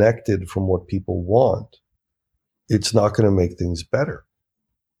disconnected from what people want, it's not going to make things better.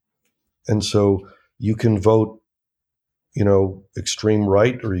 And so you can vote, extreme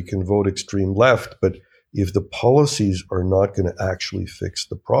right, or you can vote extreme left, but if the policies are not going to actually fix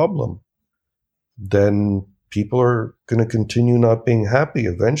the problem, then people are going to continue not being happy.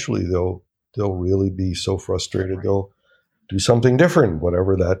 Eventually, they'll really be so frustrated they'll do something different,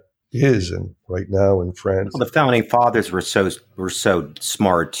 whatever that is. And right now in France, the founding fathers were so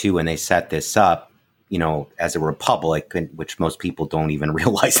smart too, and they set this up, as a republic, which most people don't even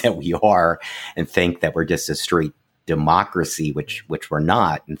realize that we are, and think that we're just a straight democracy, which we're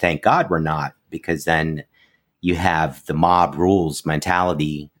not. And thank God we're not, because then you have the mob rules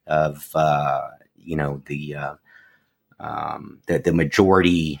mentality of, the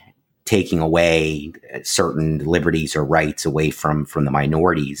majority taking away certain liberties or rights away from the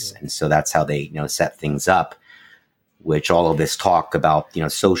minorities. And so that's how they, set things up, which all of this talk about,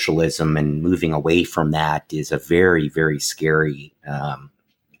 socialism and moving away from that is a very, very scary,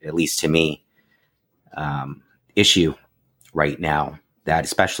 at least to me, issue right now. that,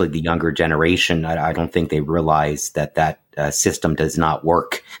 especially the younger generation, I don't think they realize that system does not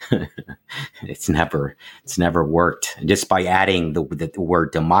work. It's never worked. And just by adding the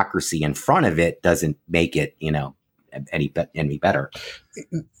word democracy in front of it doesn't make it, any better.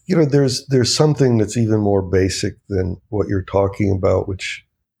 There's something that's even more basic than what you're talking about, which,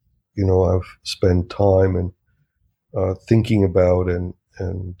 I've spent time and thinking about and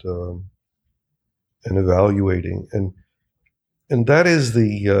evaluating, and that is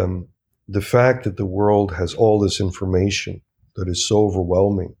the fact that the world has all this information that is so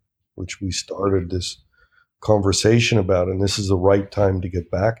overwhelming, which we started this conversation about, and this is the right time to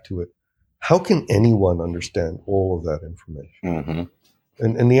get back to it. How can anyone understand all of that information?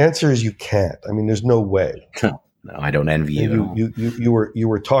 Mm-hmm. And the answer is you can't. I mean, there's no way. No, I don't envy you. You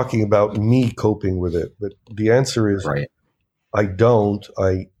were talking about me coping with it, but the answer is right. I don't.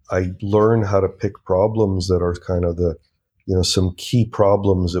 I learn how to pick problems that are kind of some key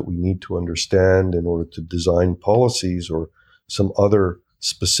problems that we need to understand in order to design policies, or some other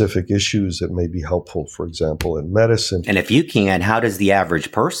specific issues that may be helpful, for example, in medicine. And if you can't, how does the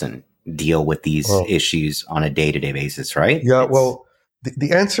average person deal with these issues on a day-to-day basis, right? Yeah, well,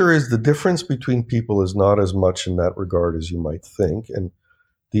 the answer is the difference between people is not as much in that regard as you might think. And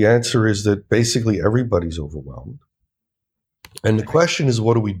the answer is that basically everybody's overwhelmed. And the question is,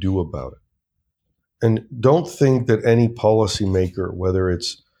 what do we do about it? And don't think that any policymaker, whether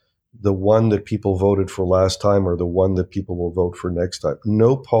it's the one that people voted for last time or the one that people will vote for next time,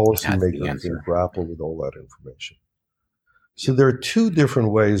 no policymaker can grapple with all that information. So there are two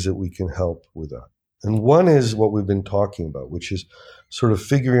different ways that we can help with that. And one is what we've been talking about, which is sort of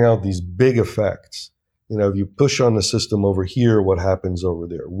figuring out these big effects. If you push on the system over here, what happens over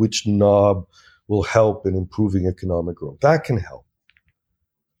there? Which knob will help in improving economic growth? That can help.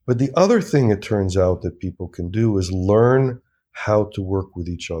 But the other thing it turns out that people can do is learn how to work with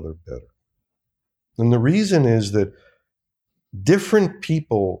each other better. And the reason is that different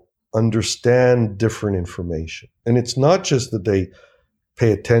people understand different information. And it's not just that they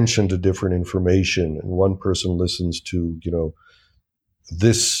pay attention to different information and one person listens to,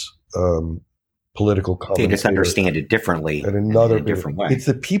 this political commentator. They just understand it differently and another in a different way. It's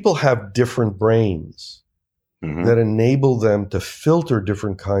that people have different brains that enable them to filter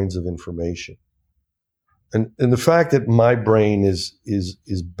different kinds of information. And the fact that my brain is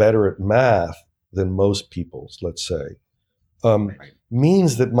better at math than most people's, let's say,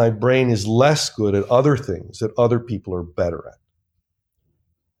 means that my brain is less good at other things that other people are better at.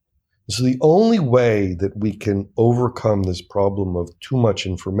 So the only way that we can overcome this problem of too much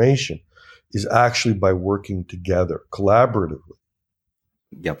information is actually by working together, collaboratively.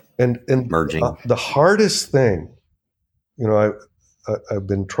 Yep. And merging. The hardest thing, I've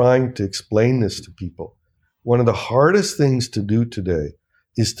been trying to explain this to people. One of the hardest things to do today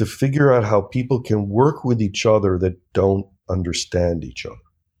is to figure out how people can work with each other that don't understand each other.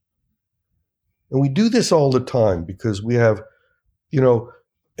 And we do this all the time because we have,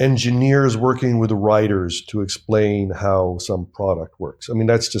 engineers working with writers to explain how some product works. I mean,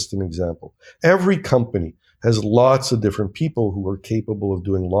 that's just an example. Every company has lots of different people who are capable of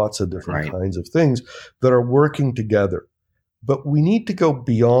doing lots of different kinds of things that are working together. But we need to go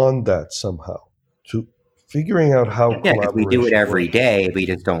beyond that somehow to figuring out how collaboration we do it every works. day. We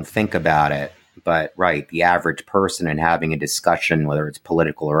just don't think about it. But the average person and having a discussion, whether it's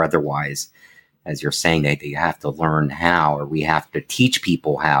political or otherwise, as you're saying, they have to learn how, or we have to teach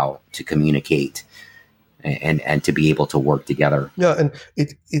people how to communicate and to be able to work together. Yeah, and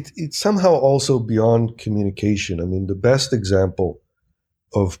it's somehow also beyond communication. I mean, the best example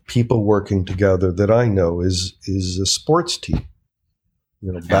of people working together that I know is a sports team,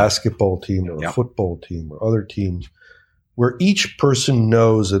 basketball team or a football team or other teams, where each person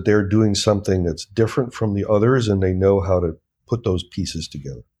knows that they're doing something that's different from the others and they know how to put those pieces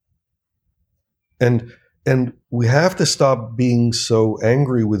together. And we have to stop being so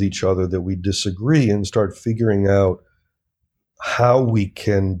angry with each other that we disagree and start figuring out how we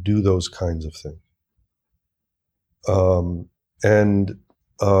can do those kinds of things.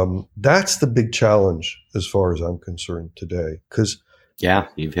 That's the big challenge as far as I'm concerned today. Because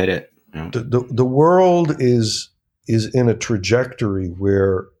you've hit it. Yeah. The world is in a trajectory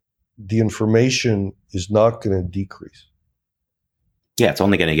where the information is not going to decrease. Yeah, it's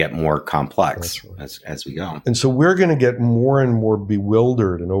only going to get more complex as we go. And so we're going to get more and more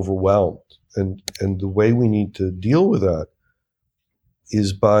bewildered and overwhelmed. And the way we need to deal with that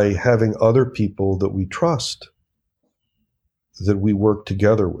is by having other people that we trust, that we work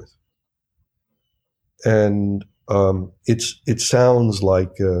together with. And it sounds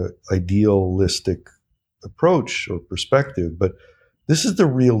like an idealistic approach or perspective, but This is the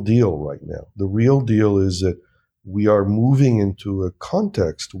real deal right now. The real deal is that we are moving into a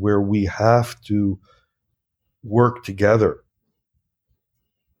context where we have to work together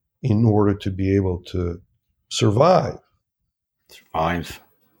in order to be able to survive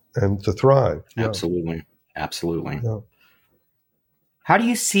and to thrive. Absolutely. Absolutely. Yeah. How do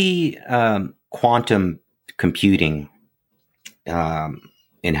you see quantum computing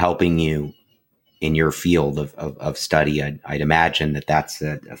in helping you in your field of study? I'd imagine that's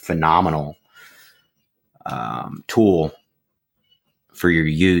a phenomenal tool for your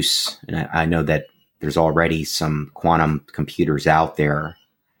use. And I know that there's already some quantum computers out there,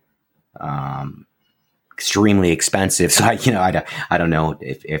 extremely expensive. So I don't know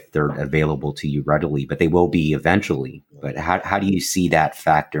if they're available to you readily, but they will be eventually. But how do you see that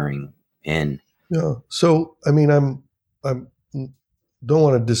factoring in? Yeah. So, I mean, I'm don't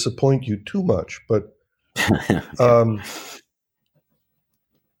want to disappoint you too much, but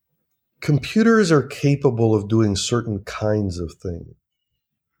computers are capable of doing certain kinds of things.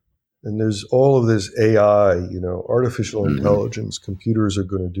 And there's all of this AI, artificial intelligence. Computers are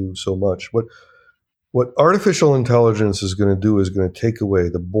going to do so much. What artificial intelligence is going to do is going to take away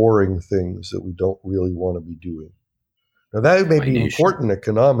the boring things that we don't really want to be doing. Now, that may be important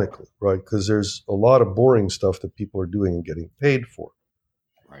economically, right? Because there's a lot of boring stuff that people are doing and getting paid for.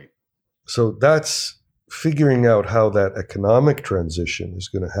 Right. So that's figuring out how that economic transition is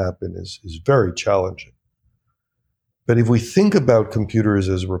going to happen is very challenging. But if we think about computers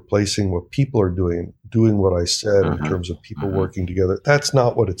as replacing what people are doing what I said in terms of people working together, that's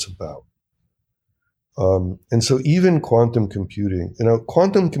not what it's about. And so even quantum computing,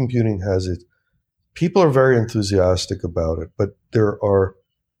 quantum computing has it. People are very enthusiastic about it, but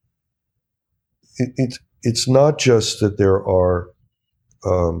it's not just that there are,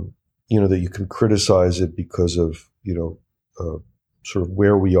 that you can criticize it because of, sort of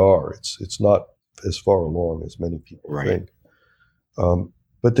where we are. It's not as far along as many people think.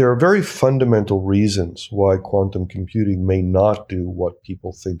 But there are very fundamental reasons why quantum computing may not do what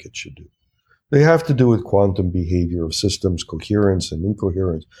people think it should do. They have to do with quantum behavior of systems, coherence and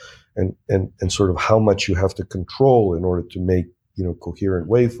incoherence, and sort of how much you have to control in order to make, coherent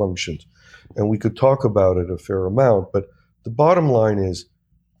wave functions. And we could talk about it a fair amount, but the bottom line is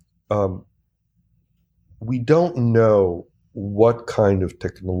we don't know what kind of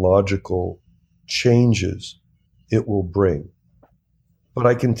technological changes it will bring. But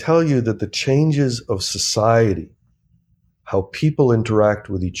I can tell you that the changes of society, how people interact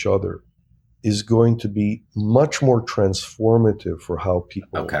with each other, is going to be much more transformative for how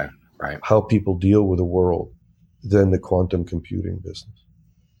people deal with the world than the quantum computing business.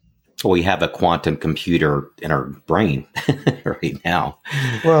 Well, we have a quantum computer in our brain right now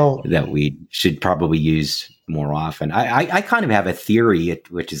that we should probably use more often. I kind of have a theory,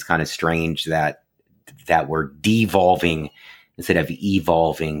 which is kind of strange, that we're devolving instead of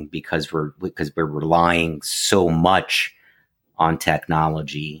evolving because we're relying so much on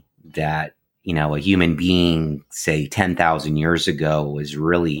technology that, a human being, say 10,000 years ago, was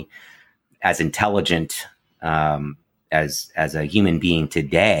really as intelligent as a human being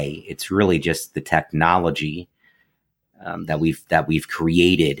today. It's really just the technology that we've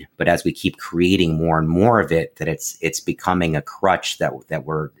created. But as we keep creating more and more of it, that it's becoming a crutch that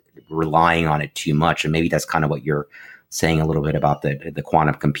we're relying on it too much. And maybe that's kind of what you're saying a little bit about the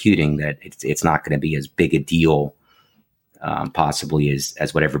quantum computing, that it's not going to be as big a deal possibly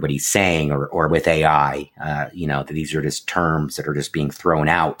as what everybody's saying, or with AI, that these are just terms that are just being thrown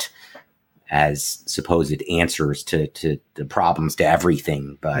out as supposed answers to the problems to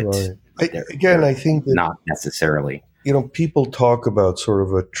everything. But I think that not necessarily. People talk about sort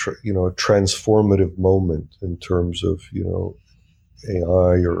of a transformative moment in terms of,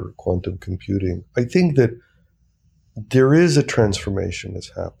 AI or quantum computing. I think that there is a transformation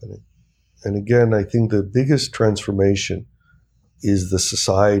that's happening. And again, I think the biggest transformation is the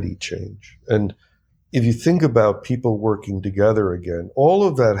society change. And if you think about people working together again, all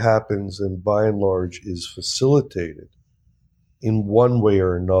of that happens and by and large is facilitated in one way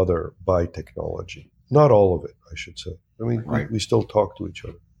or another by technology. Not all of it, I should say. I mean, we still talk to each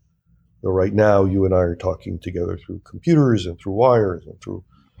other. Right now, you and I are talking together through computers and through wires and through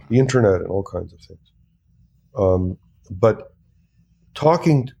the internet and all kinds of things. But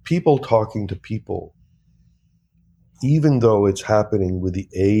people talking to people, even though it's happening with the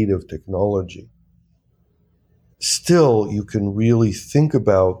aid of technology, still you can really think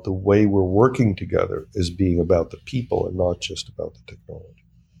about the way we're working together as being about the people and not just about the technology.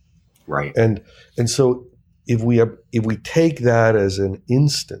 Right. And so if we take that as an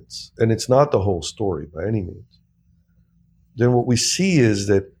instance, and it's not the whole story by any means, then what we see is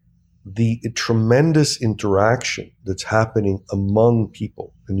that the tremendous interaction that's happening among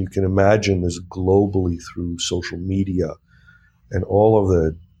people, and you can imagine this globally through social media and all of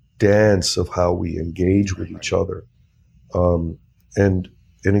the dance of how we engage with each other, and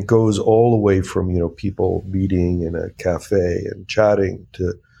it goes all the way from people meeting in a cafe and chatting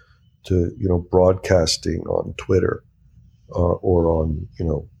to broadcasting on Twitter or on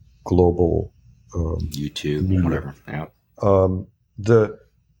global YouTube, media. whatever. Yeah.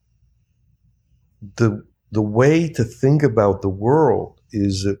 The way to think about the world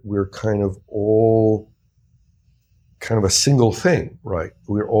is that we're kind of all kind of a single thing, right?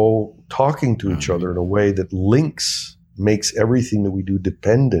 We're all talking to each other in a way that makes everything that we do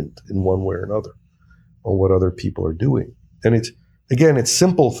dependent in one way or another on what other people are doing. And it's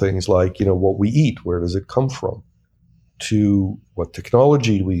simple things like, what we eat, where does it come from, to what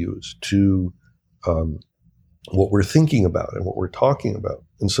technology we use, to what we're thinking about and what we're talking about.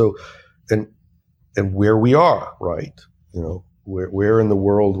 And so, and where we are, right? Where in the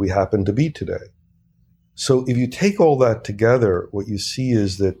world we happen to be today. So if you take all that together, what you see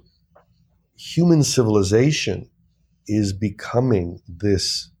is that human civilization is becoming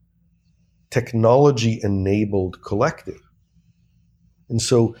this technology-enabled collective. And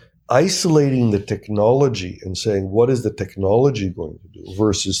so isolating the technology and saying, what is the technology going to do,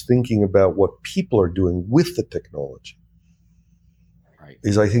 versus thinking about what people are doing with the technology, right,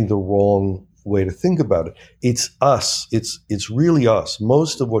 is, I think, the wrong way to think about it. It's us. It's really us.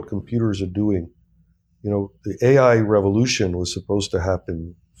 Most of what computers are doing, the AI revolution was supposed to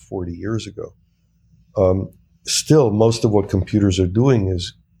happen 40 years ago. Still, most of what computers are doing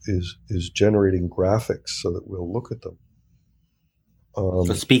is generating graphics so that we'll look at them.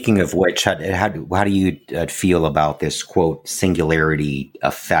 So speaking of which, how do you feel about this, quote, singularity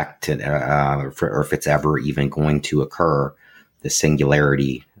effect, or if it's ever even going to occur, the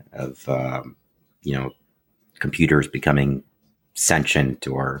singularity of, computers becoming sentient,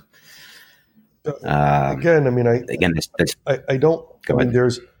 or again, I don't.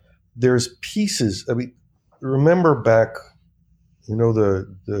 There's pieces. Remember back,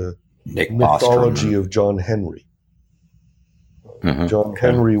 the Nick mythology Bostrom of John Henry. Mm-hmm. John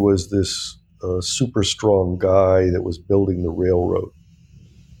Henry was this super strong guy that was building the railroad.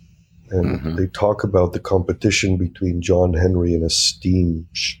 And they talk about the competition between John Henry and a steam,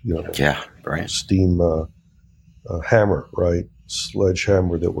 steam hammer, right?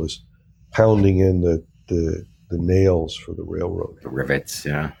 Sledgehammer that was pounding in the nails for the railroad. The rivets,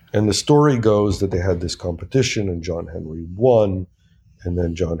 yeah. And the story goes that they had this competition and John Henry won, and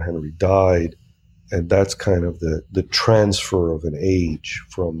then John Henry died. And that's kind of the transfer of an age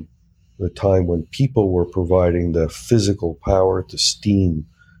from the time when people were providing the physical power to steam,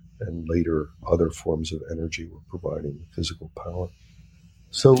 and later other forms of energy were providing the physical power.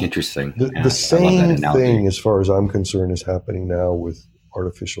 So interesting. The same thing, as far as I'm concerned, is happening now with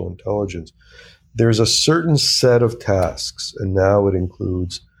artificial intelligence. There's a certain set of tasks, and now it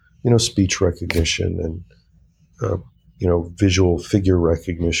includes, speech recognition and visual figure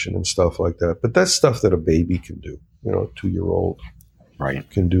recognition and stuff like that. But that's stuff that a baby can do. A 2-year-old right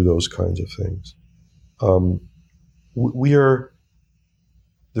can do those kinds of things.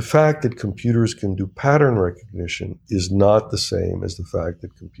 The fact that computers can do pattern recognition is not the same as the fact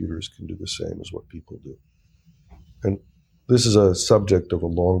that computers can do the same as what people do. And this is a subject of a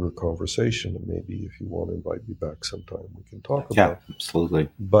longer conversation, and maybe if you want to invite me back sometime, we can talk about it. Yeah, absolutely.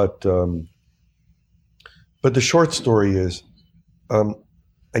 But the short story is,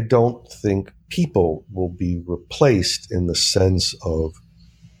 I don't think people will be replaced in the sense of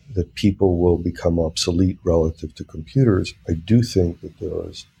that people will become obsolete relative to computers. I do think that there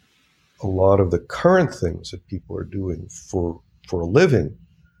is a lot of the current things that people are doing for a living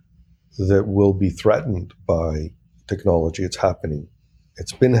that will be threatened by technology. It's happening.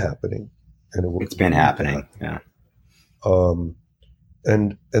 It's been happening. And it's been happening. Yeah.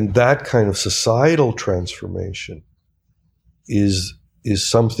 And that kind of societal transformation is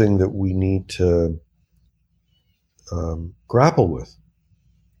something that we need to grapple with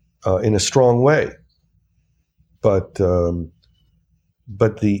in a strong way. But the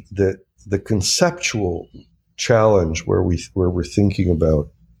conceptual challenge where we're thinking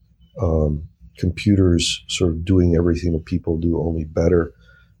about computers sort of doing everything that people do, only better,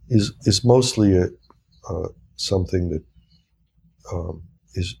 is mostly something that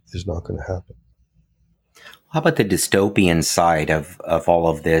is not going to happen. How about the dystopian side of all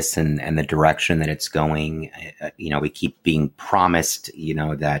of this and the direction that it's going? We keep being promised,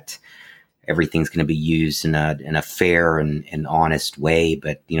 that everything's going to be used in a fair and honest way.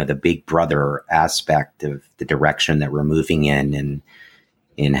 But, the big brother aspect of the direction that we're moving in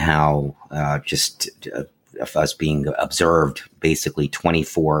how of us being observed basically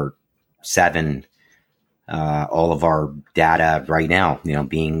 24/7, all of our data right now,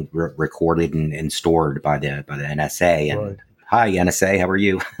 being recorded and stored by the NSA. And Right. Hi, NSA, how are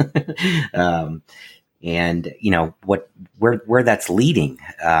you? And where that's leading,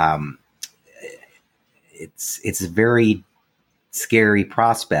 it's a very scary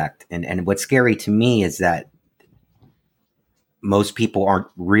prospect. And what's scary to me is that most people aren't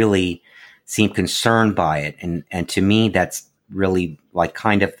really seem concerned by it. And to me, that's really like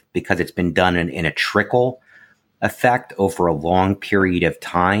kind of because it's been done in a trickle effect over a long period of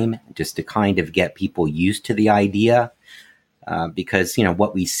time, just to kind of get people used to the idea. Because,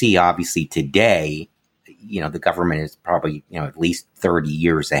 what we see obviously today, the government is probably, at least 30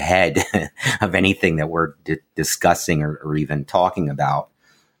 years ahead of anything that we're discussing or even talking about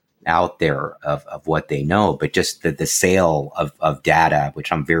out there of what they know. But just the sale of data,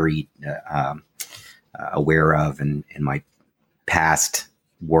 which I'm very aware of in my past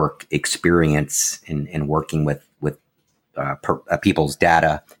work experience in working with people's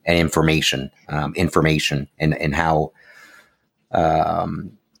data and information and how,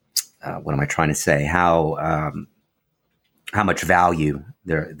 what am I trying to say? How much value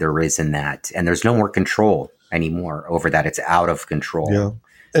there is in that, and there's no more control anymore over that. It's out of control. Yeah,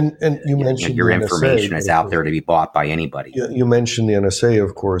 and you mentioned your the information NSA, is out there to be bought by anybody. You mentioned the NSA,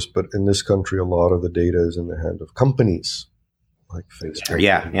 of course, but in this country, a lot of the data is in the hand of companies like Facebook.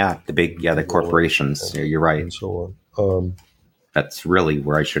 Yeah, the corporations. You're right, and so on. That's really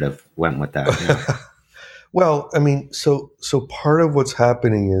where I should have went with that. Yeah. Well, I mean, so part of what's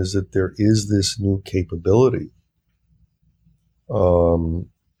happening is that there is this new capability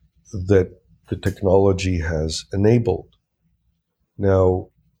that the technology has enabled. Now,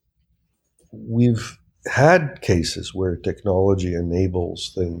 we've had cases where technology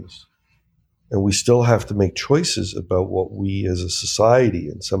enables things, and we still have to make choices about what we as a society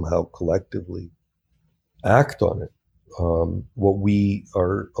and somehow collectively act on it, what we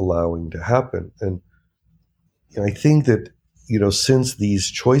are allowing to happen. And I think that, since these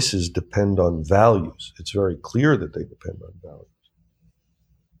choices depend on values, it's very clear that they depend on values.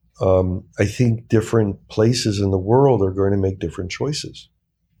 I think different places in the world are going to make different choices.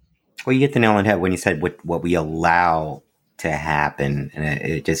 Well, you hit the nail on the head when you said what we allow to happen. And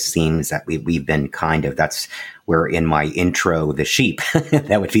it just seems that we've been that's where in my intro, the sheep,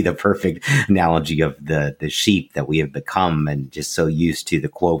 that would be the perfect analogy of the sheep that we have become, and just so used to the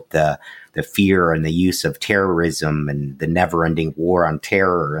quote, the fear and the use of terrorism and the never ending war on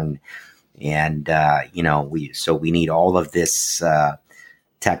terror. And we need all of this,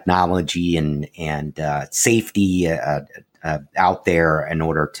 technology and safety, out there in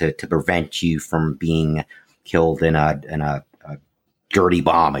order to prevent you from being killed in a dirty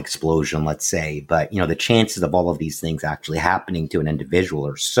bomb explosion, let's say. But, the chances of all of these things actually happening to an individual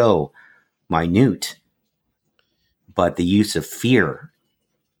are so minute. But the use of fear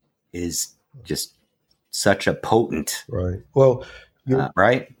is just such a potent, right? Well,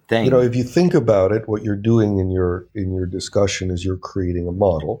 right thing. If you think about it, what you're doing in your discussion is you're creating a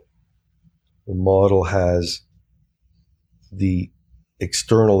model. The model has the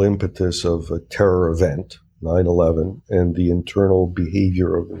external impetus of a terror event, 9/11, and the internal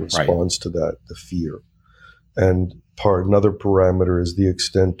behavior of the response to that, the fear. And another parameter is the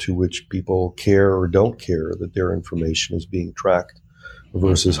extent to which people care or don't care that their information is being tracked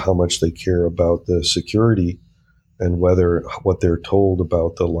versus how much they care about the security and what they're told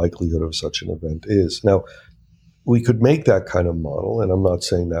about the likelihood of such an event is. Now, we could make that kind of model, and I'm not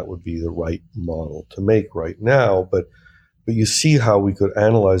saying that would be the right model to make right now, but you see how we could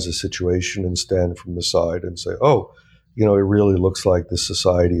analyze the situation and stand from the side and say, it really looks like this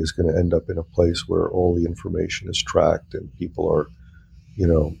society is going to end up in a place where all the information is tracked and people are,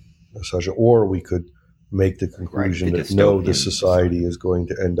 or we could make the conclusion that no, the society is going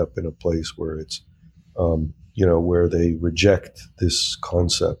to end up in a place where it's, where they reject this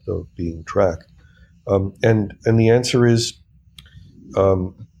concept of being tracked. And the answer is,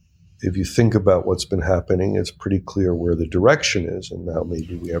 if you think about what's been happening, it's pretty clear where the direction is, and now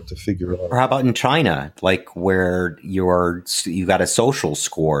maybe we have to figure out. Or how about in China, like where you got a social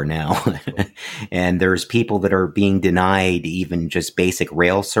score now, and there's people that are being denied even just basic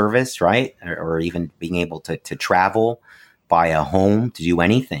rail service, right, or even being able to travel, buy a home, to do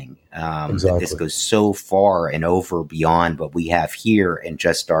anything. Exactly. This goes so far and over beyond what we have here, and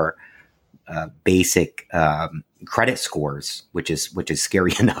just our basic, credit scores, which is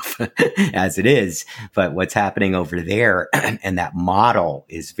scary enough as it is. But what's happening over there, and that model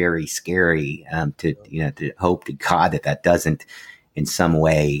is very scary. To hope to God that doesn't in some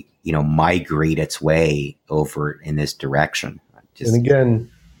way migrate its way over in this direction. And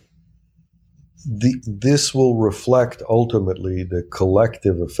again, this will reflect ultimately the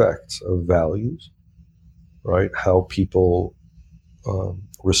collective effects of values, right? How people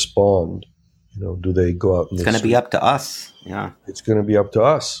respond. Do they go out? It's going to be up to us. Yeah, it's going to be up to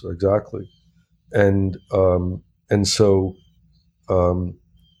us, exactly. And so,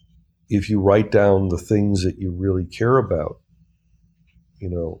 if you write down the things that you really care about,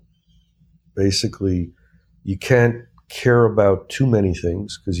 basically, you can't care about too many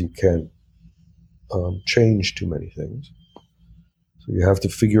things because you can't change too many things. So you have to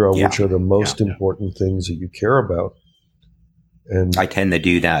figure out which are the most important things that you care about. And I tend to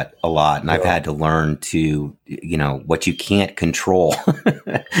do that a lot. And I've had to learn to, what you can't control,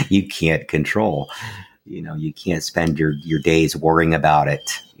 you can't control. You can't spend your days worrying about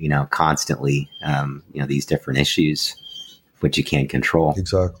it, constantly, these different issues, which you can't control.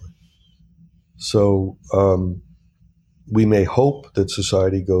 Exactly. So we may hope that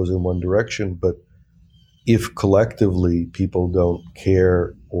society goes in one direction, but if collectively people don't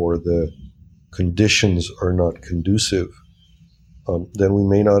care or the conditions are not conducive, then we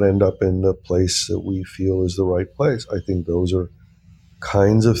may not end up in the place that we feel is the right place. I think those are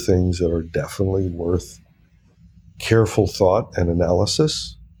kinds of things that are definitely worth careful thought and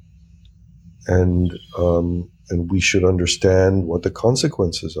analysis, and we should understand what the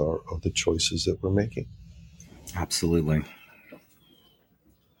consequences are of the choices that we're making. Absolutely.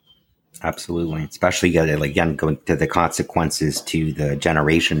 Especially again going to the consequences to the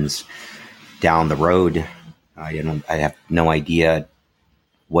generations down the road. I have no idea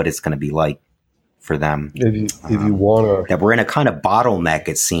what it's going to be like for them. If you want to, that we're in a kind of bottleneck,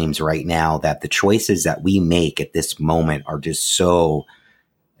 it seems right now, that the choices that we make at this moment are just so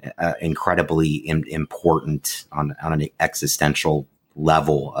incredibly important on an existential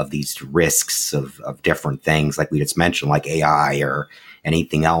level of these risks of different things, like we just mentioned, like AI or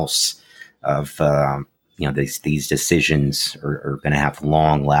anything else. Of these decisions are going to have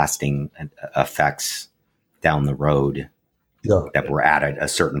long lasting effects down the road. Yeah, that we're at a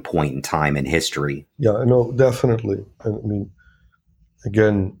certain point in time in history. Yeah, no, definitely. I mean,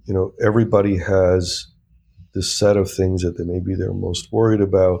 again, everybody has this set of things that they're most worried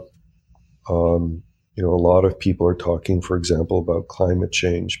about. A lot of people are talking, for example, about climate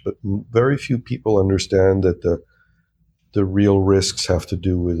change, but very few people understand that the real risks have to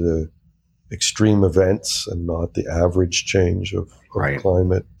do with the extreme events and not the average change of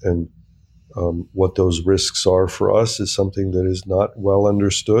climate. And what those risks are for us is something that is not well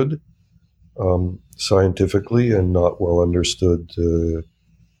understood scientifically and not well understood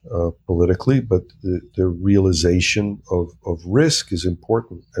politically, but the realization of risk is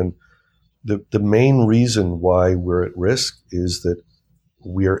important. And the main reason why we're at risk is that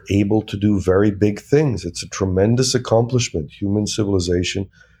we are able to do very big things. It's a tremendous accomplishment. Human civilization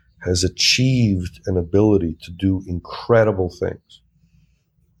has achieved an ability to do incredible things.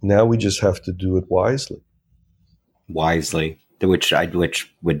 Now we just have to do it wisely.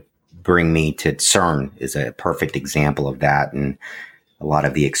 Which would bring me to CERN is a perfect example of that, and a lot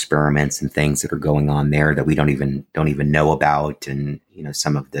of the experiments and things that are going on there that we don't even know about, and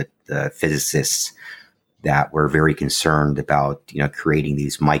some of the physicists that were very concerned about creating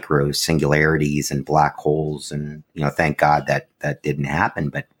these micro singularities and black holes, and thank God that didn't happen,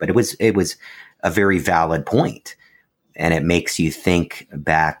 but it was a very valid point. And it makes you think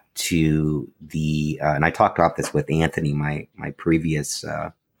back to and I talked about this with Anthony, my previous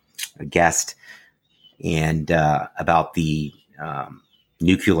guest, and about the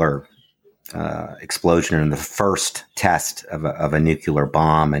nuclear explosion and the first test of a nuclear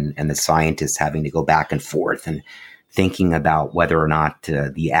bomb, and the scientists having to go back and forth and thinking about whether or not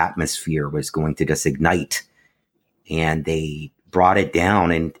the atmosphere was going to just ignite. And they brought it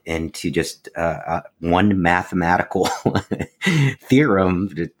down into just one mathematical theorem,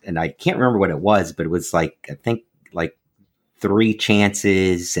 and I can't remember what it was, but it was I think 3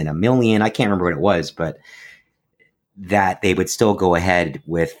 chances in a million. I can't remember what it was, but that they would still go ahead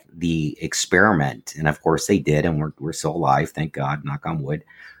with the experiment. And of course they did, and we're still alive, thank God, knock on wood.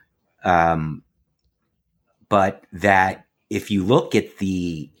 But that if you look at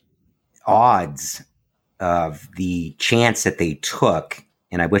the odds of the chance that they took,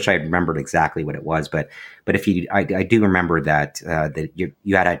 and I wish I remembered exactly what it was, but if I do remember that that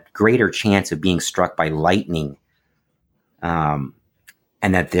you had a greater chance of being struck by lightning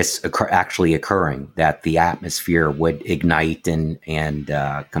and that this actually occurring, that the atmosphere would ignite and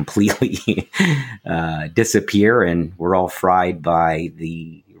completely disappear, and we're all fried by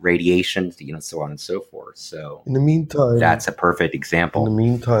the radiation, so on and so forth. So in the meantime, that's a perfect example. In the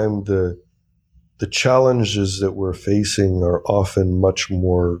meantime, the challenges that we're facing are often much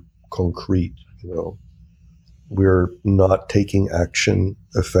more concrete. We're not taking action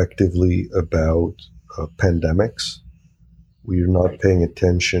effectively about pandemics. We're not paying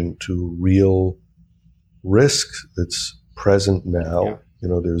attention to real risk that's present now.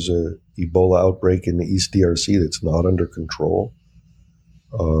 Yeah. There's a Ebola outbreak in the East DRC that's not under control.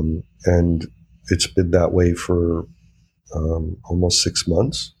 And it's been that way for almost 6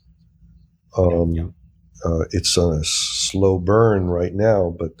 months. It's on a slow burn right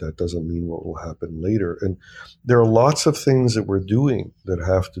now, but that doesn't mean what will happen later. And there are lots of things that we're doing that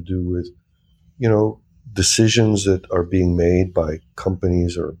have to do with, decisions that are being made by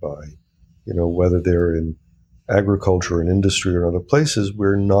companies or by, whether they're in agriculture and industry or other places.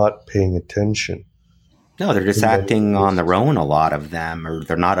 We're not paying attention. No, they're just acting on their own, a lot of them, or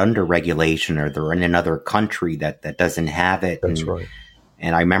they're not under regulation, or they're in another country that doesn't have it. That's right.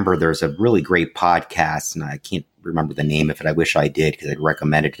 And I remember there's a really great podcast, and I can't remember the name of it. I wish I did, because I'd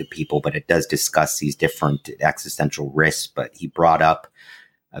recommend it to people, but it does discuss these different existential risks. But he brought up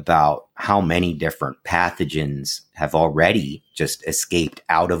about how many different pathogens have already just escaped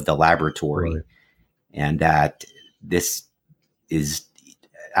out of the laboratory, right. And that this is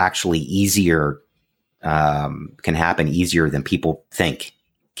actually easier, can happen easier than people think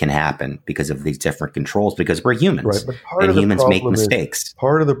can happen because of these different controls, because we're humans, right, but and humans make mistakes.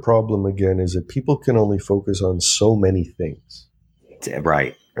 Part of the problem, again, is that people can only focus on so many things.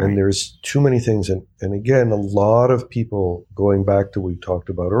 Right. And there's too many things. And again, a lot of people, going back to what we talked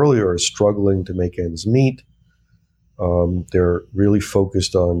about earlier, are struggling to make ends meet. They're really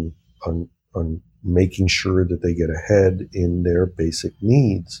focused on making sure that they get ahead in their basic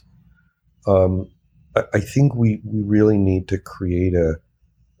needs. I think we really need to create a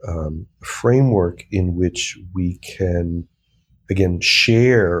framework in which we can, again,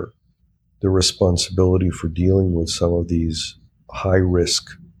 share the responsibility for dealing with some of these high risk,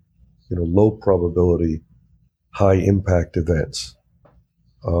 low probability, high impact events,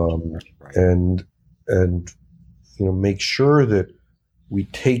 and make sure that we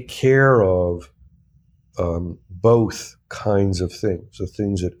take care of both kinds of things, the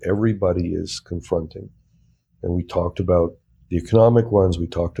things that everybody is confronting. And we talked about the economic ones. We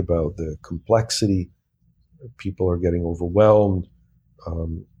talked about the complexity. People are getting overwhelmed.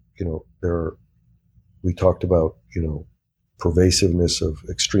 We talked about, pervasiveness of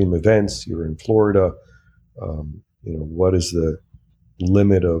extreme events. You're in Florida. What is the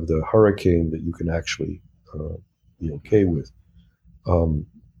limit of the hurricane that you can actually be okay with?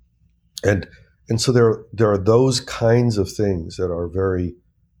 And so there are those kinds of things that are very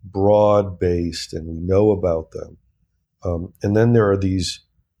broad based, and we know about them. And then there are these,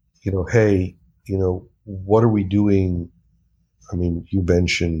 what are we doing? I mean, you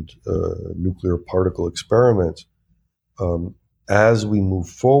mentioned nuclear particle experiments. As we move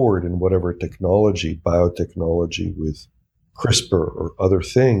forward in whatever technology, biotechnology with CRISPR or other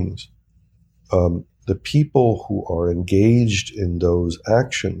things, the people who are engaged in those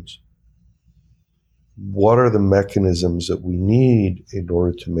actions, what are the mechanisms that we need in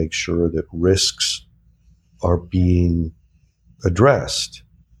order to make sure that risks are being addressed?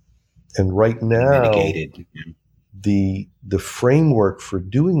 And right now, mitigated. The framework for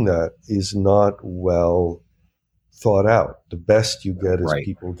doing that is not well thought out. The best you get is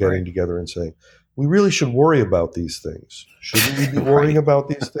people getting together and saying, we really should worry about these things. Shouldn't we be worrying about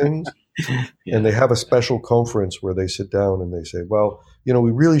these things? Yeah. And they have a special conference where they sit down and they say, well,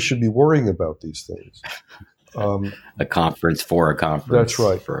 we really should be worrying about these things. A conference for a conference. That's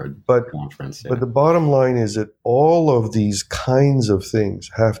right. For a conference. Yeah. But the bottom line is that all of these kinds of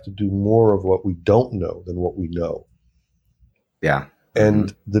things have to do more of what we don't know than what we know. Yeah.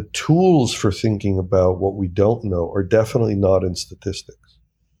 And the tools for thinking about what we don't know are definitely not in statistics.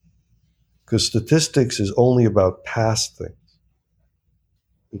 Because statistics is only about past things.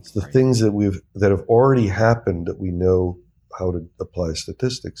 It's the things that have already happened that we know how to apply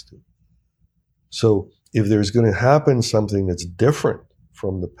statistics to. So if there's going to happen something that's different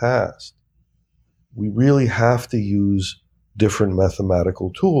from the past, we really have to use different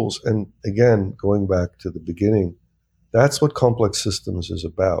mathematical tools. And again, going back to the beginning, that's what complex systems is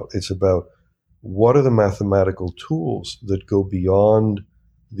about. It's about what are the mathematical tools that go beyond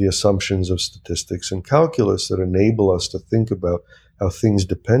the assumptions of statistics and calculus that enable us to think about how things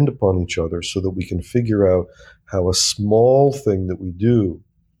depend upon each other so that we can figure out how a small thing that we do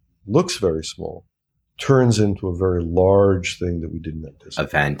looks very small, turns into a very large thing that we didn't anticipate.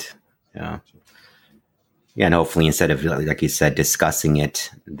 Event. Yeah. Yeah. And hopefully instead of, like you said, discussing it,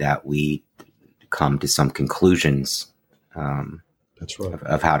 that we come to some conclusions That's right.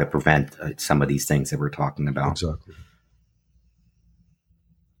 of how to prevent some of these things that we're talking about. Exactly.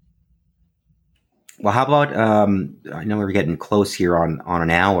 Well, how about, I know we're getting close here on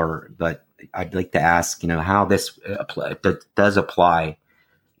an hour, but I'd like to ask, how this does apply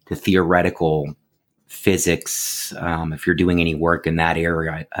to theoretical physics, if you're doing any work in that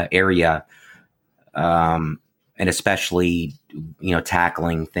area, and especially,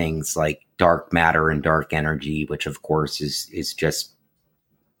 tackling things like dark matter and dark energy, which of course is just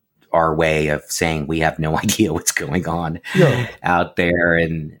our way of saying we have no idea what's going on out there.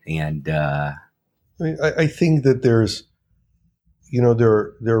 And I think that there's,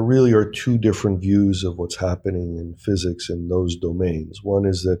 there really are two different views of what's happening in physics in those domains. One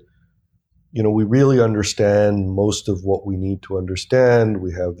is that, we really understand most of what we need to understand.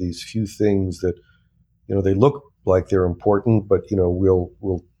 We have these few things that, they look like they're important, but,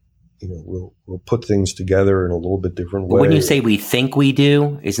 we'll put things together in a little bit different way. But when you say we think we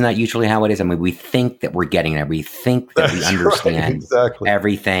do, isn't that usually how it is? I mean, we think that we're getting it. We think that we understand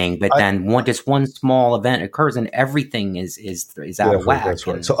everything, but then just one small event occurs and everything is out of whack. That's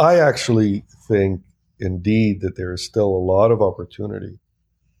right. So I actually think, indeed, that there is still a lot of opportunity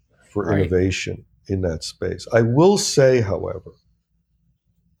for innovation in that space. I will say, however,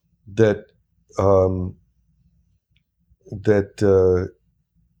 that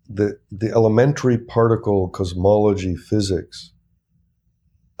the elementary particle cosmology physics,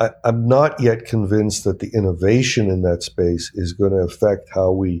 I'm not yet convinced that the innovation in that space is going to affect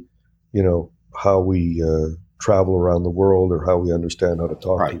how we travel around the world or how we understand how to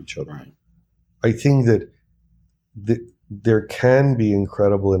talk to each other. Right. I think that there can be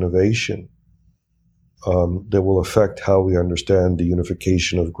incredible innovation that will affect how we understand the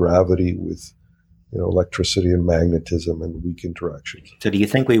unification of gravity with electricity and magnetism and weak interactions. So do you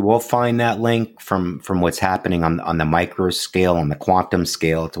think we will find that link from what's happening on the micro scale, on the quantum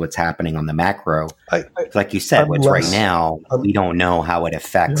scale, to what's happening on the macro? Like you said, right now, we don't know how it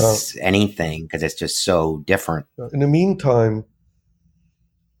affects anything because it's just so different. In the meantime,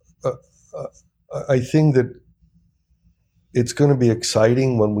 I think that it's going to be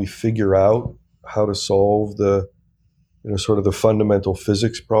exciting when we figure out how to solve the, sort of the fundamental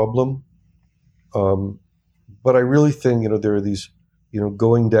physics problem. But I really think, there are these,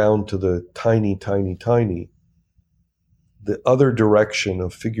 going down to the tiny, the other direction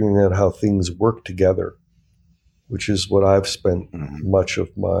of figuring out how things work together, which is what I've spent much of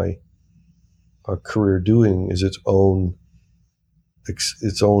my career doing, is its own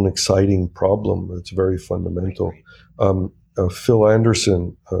exciting problem. It's very fundamental. Phil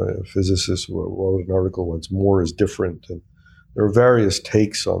Anderson, a physicist, wrote an article once, "More is different," and there are various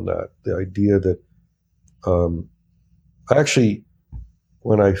takes on that. The idea that actually,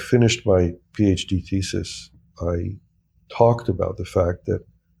 when I finished my PhD thesis, I talked about the fact that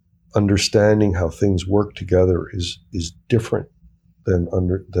understanding how things work together is different than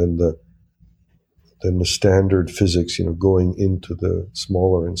the standard physics, going into the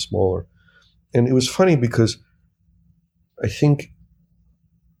smaller and smaller. And it was funny because I think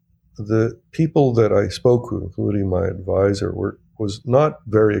the people that I spoke with, including my advisor, was not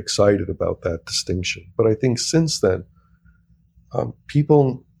very excited about that distinction. But I think since then,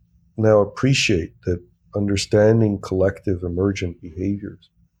 people now appreciate that understanding collective emergent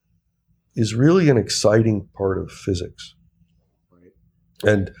behaviors is really an exciting part of physics. Right.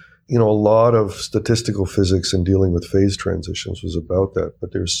 And, a lot of statistical physics and dealing with phase transitions was about that,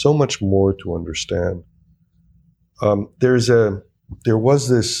 but there's so much more to understand. There was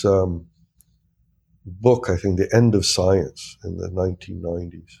this book, I think, The End of Science, in the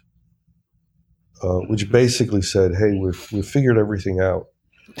 1990s, which basically said, "Hey, we've figured everything out."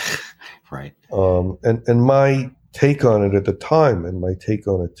 Right. And my take on it at the time, and my take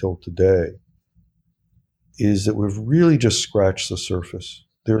on it till today, is that we've really just scratched the surface.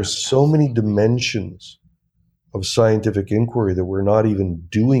 There are so many dimensions of scientific inquiry that we're not even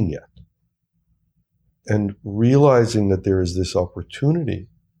doing yet. And realizing that there is this opportunity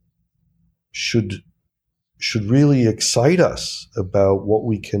should really excite us about what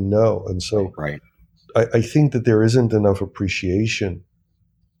we can know. And so I think that there isn't enough appreciation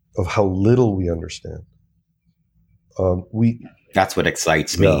of how little we understand. That's what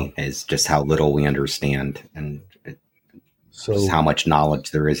excites me, is just how little we understand and just how much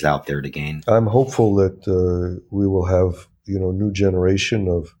knowledge there is out there to gain. I'm hopeful that we will have, new generation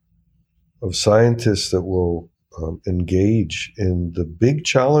of scientists that will engage in the big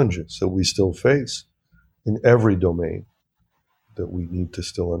challenges that we still face in every domain that we need to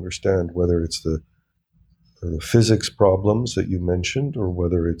still understand, whether it's the physics problems that you mentioned or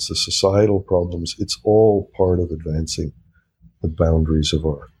whether it's the societal problems. It's all part of advancing the boundaries of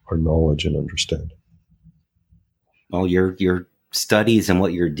our knowledge and understanding. Well, your studies and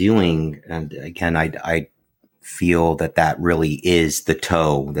what you're doing, and again, I feel that really is the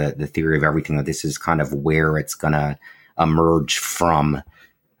the theory of everything. That this is kind of where it's going to emerge from.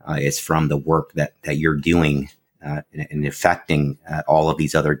 Is from the work that you're doing and affecting all of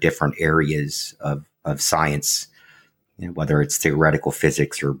these other different areas of science, whether it's theoretical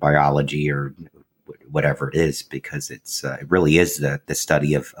physics or biology or whatever it is, because it really is the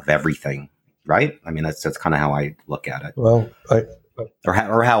study of everything, right? I mean, that's kind of how I look at it. Well,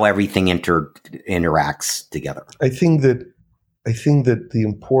 or how everything interacts together. I think that the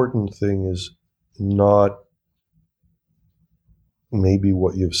important thing is not maybe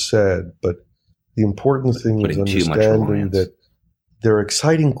what you've said, but the important thing is understanding that they're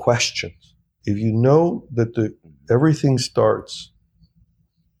exciting questions. If you know that everything starts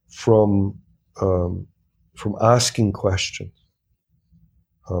from asking questions,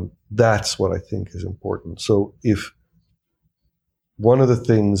 that's what I think is important. So if one of the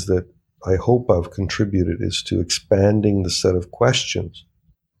things that I hope I've contributed is to expanding the set of questions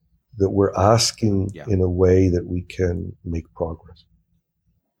that we're asking in a way that we can make progress.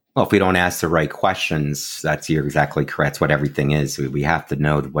 Well, if we don't ask the right questions, you're exactly correct. That's what everything is. We have to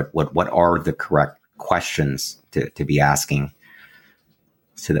know what are the correct questions to be asking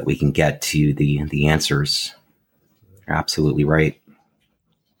so that we can get to the answers. You're absolutely right.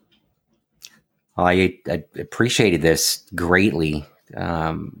 Well, I appreciated this greatly.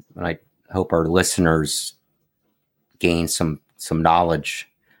 And I hope our listeners gain some knowledge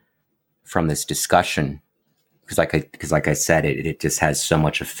from this discussion, because like I said, it just has so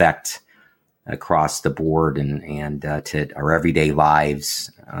much effect across the board and to our everyday lives,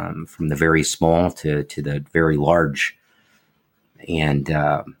 from the very small to the very large. And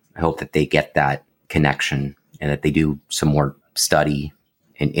I hope that they get that connection and that they do some more study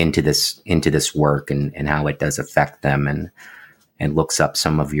into this work and how it does affect them, and looks up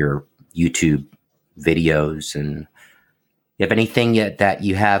some of your YouTube videos. And you have anything that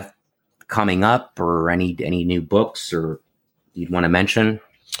you have coming up, or any new books or you'd want to mention?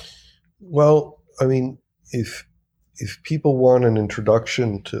 Well, I mean, if people want an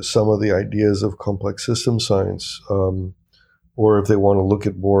introduction to some of the ideas of complex system science, or if they want to look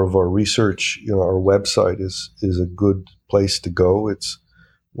at more of our research, our website is a good place to go. It's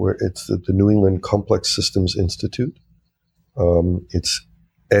the New England Complex Systems Institute. It's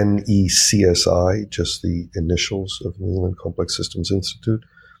NECSI, just the initials of New England Complex Systems Institute.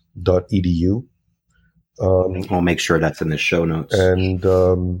 .edu. I'll make sure that's in the show notes. And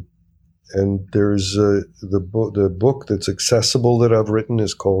there's the book that's accessible that I've written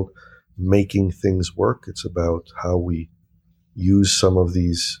is called Making Things Work. It's about how we use some of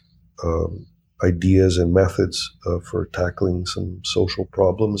these ideas and methods for tackling some social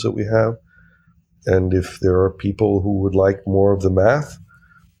problems that we have. And if there are people who would like more of the math,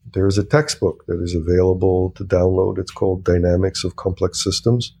 there's a textbook that is available to download. It's called Dynamics of Complex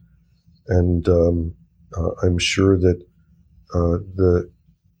Systems. And I'm sure that the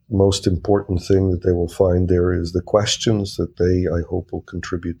most important thing that they will find there is the questions that I hope, will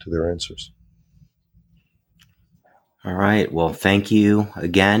contribute to their answers. All right. Well, thank you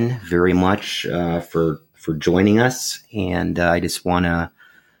again very much for joining us. And I just want to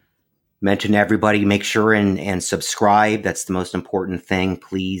mention to everybody, make sure and subscribe. That's the most important thing.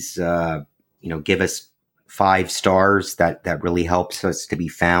 Please, give us 5 stars. That really helps us to be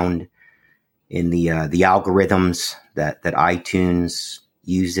found in the algorithms that iTunes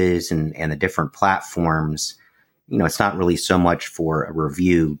uses and the different platforms. It's not really so much for a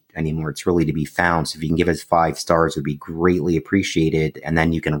review anymore. It's really to be found. So if you can give us 5 stars, it would be greatly appreciated. And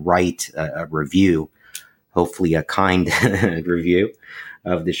then you can write a review, hopefully a kind review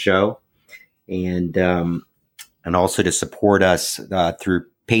of the show. And also to support us through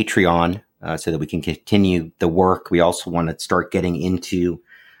Patreon so that we can continue the work. We also want to start getting into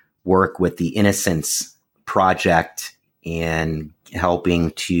work with the Innocence Project and helping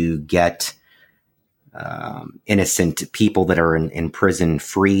to get innocent people that are in prison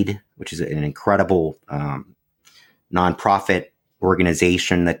freed, which is an incredible nonprofit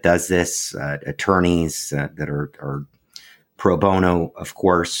organization that does this. Attorneys that are pro bono, of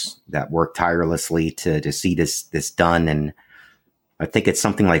course, that work tirelessly to see this done. And I think it's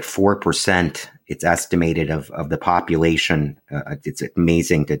something like 4%. It's estimated of the population. It's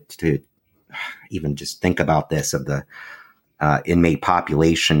amazing to even just think about this, of the inmate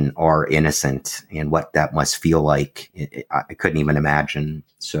population are innocent and what that must feel like. I couldn't even imagine.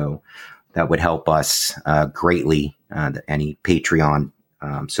 So that would help us greatly, any Patreon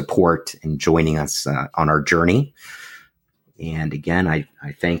support in joining us on our journey. And again, I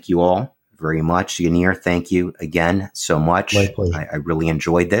thank you all very much. Yanir, thank you again so much. My pleasure. I really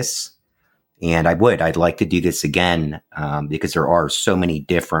enjoyed this. And I'd like to do this again because there are so many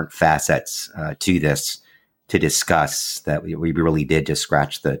different facets to this to discuss that we really did just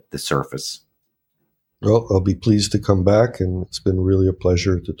scratch the surface. Well, I'll be pleased to come back, and it's been really a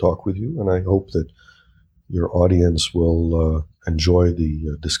pleasure to talk with you. And I hope that your audience will enjoy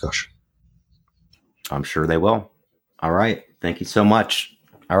the discussion. I'm sure they will. All right. Thank you so much.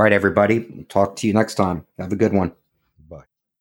 All right, everybody. Talk to you next time. Have a good one.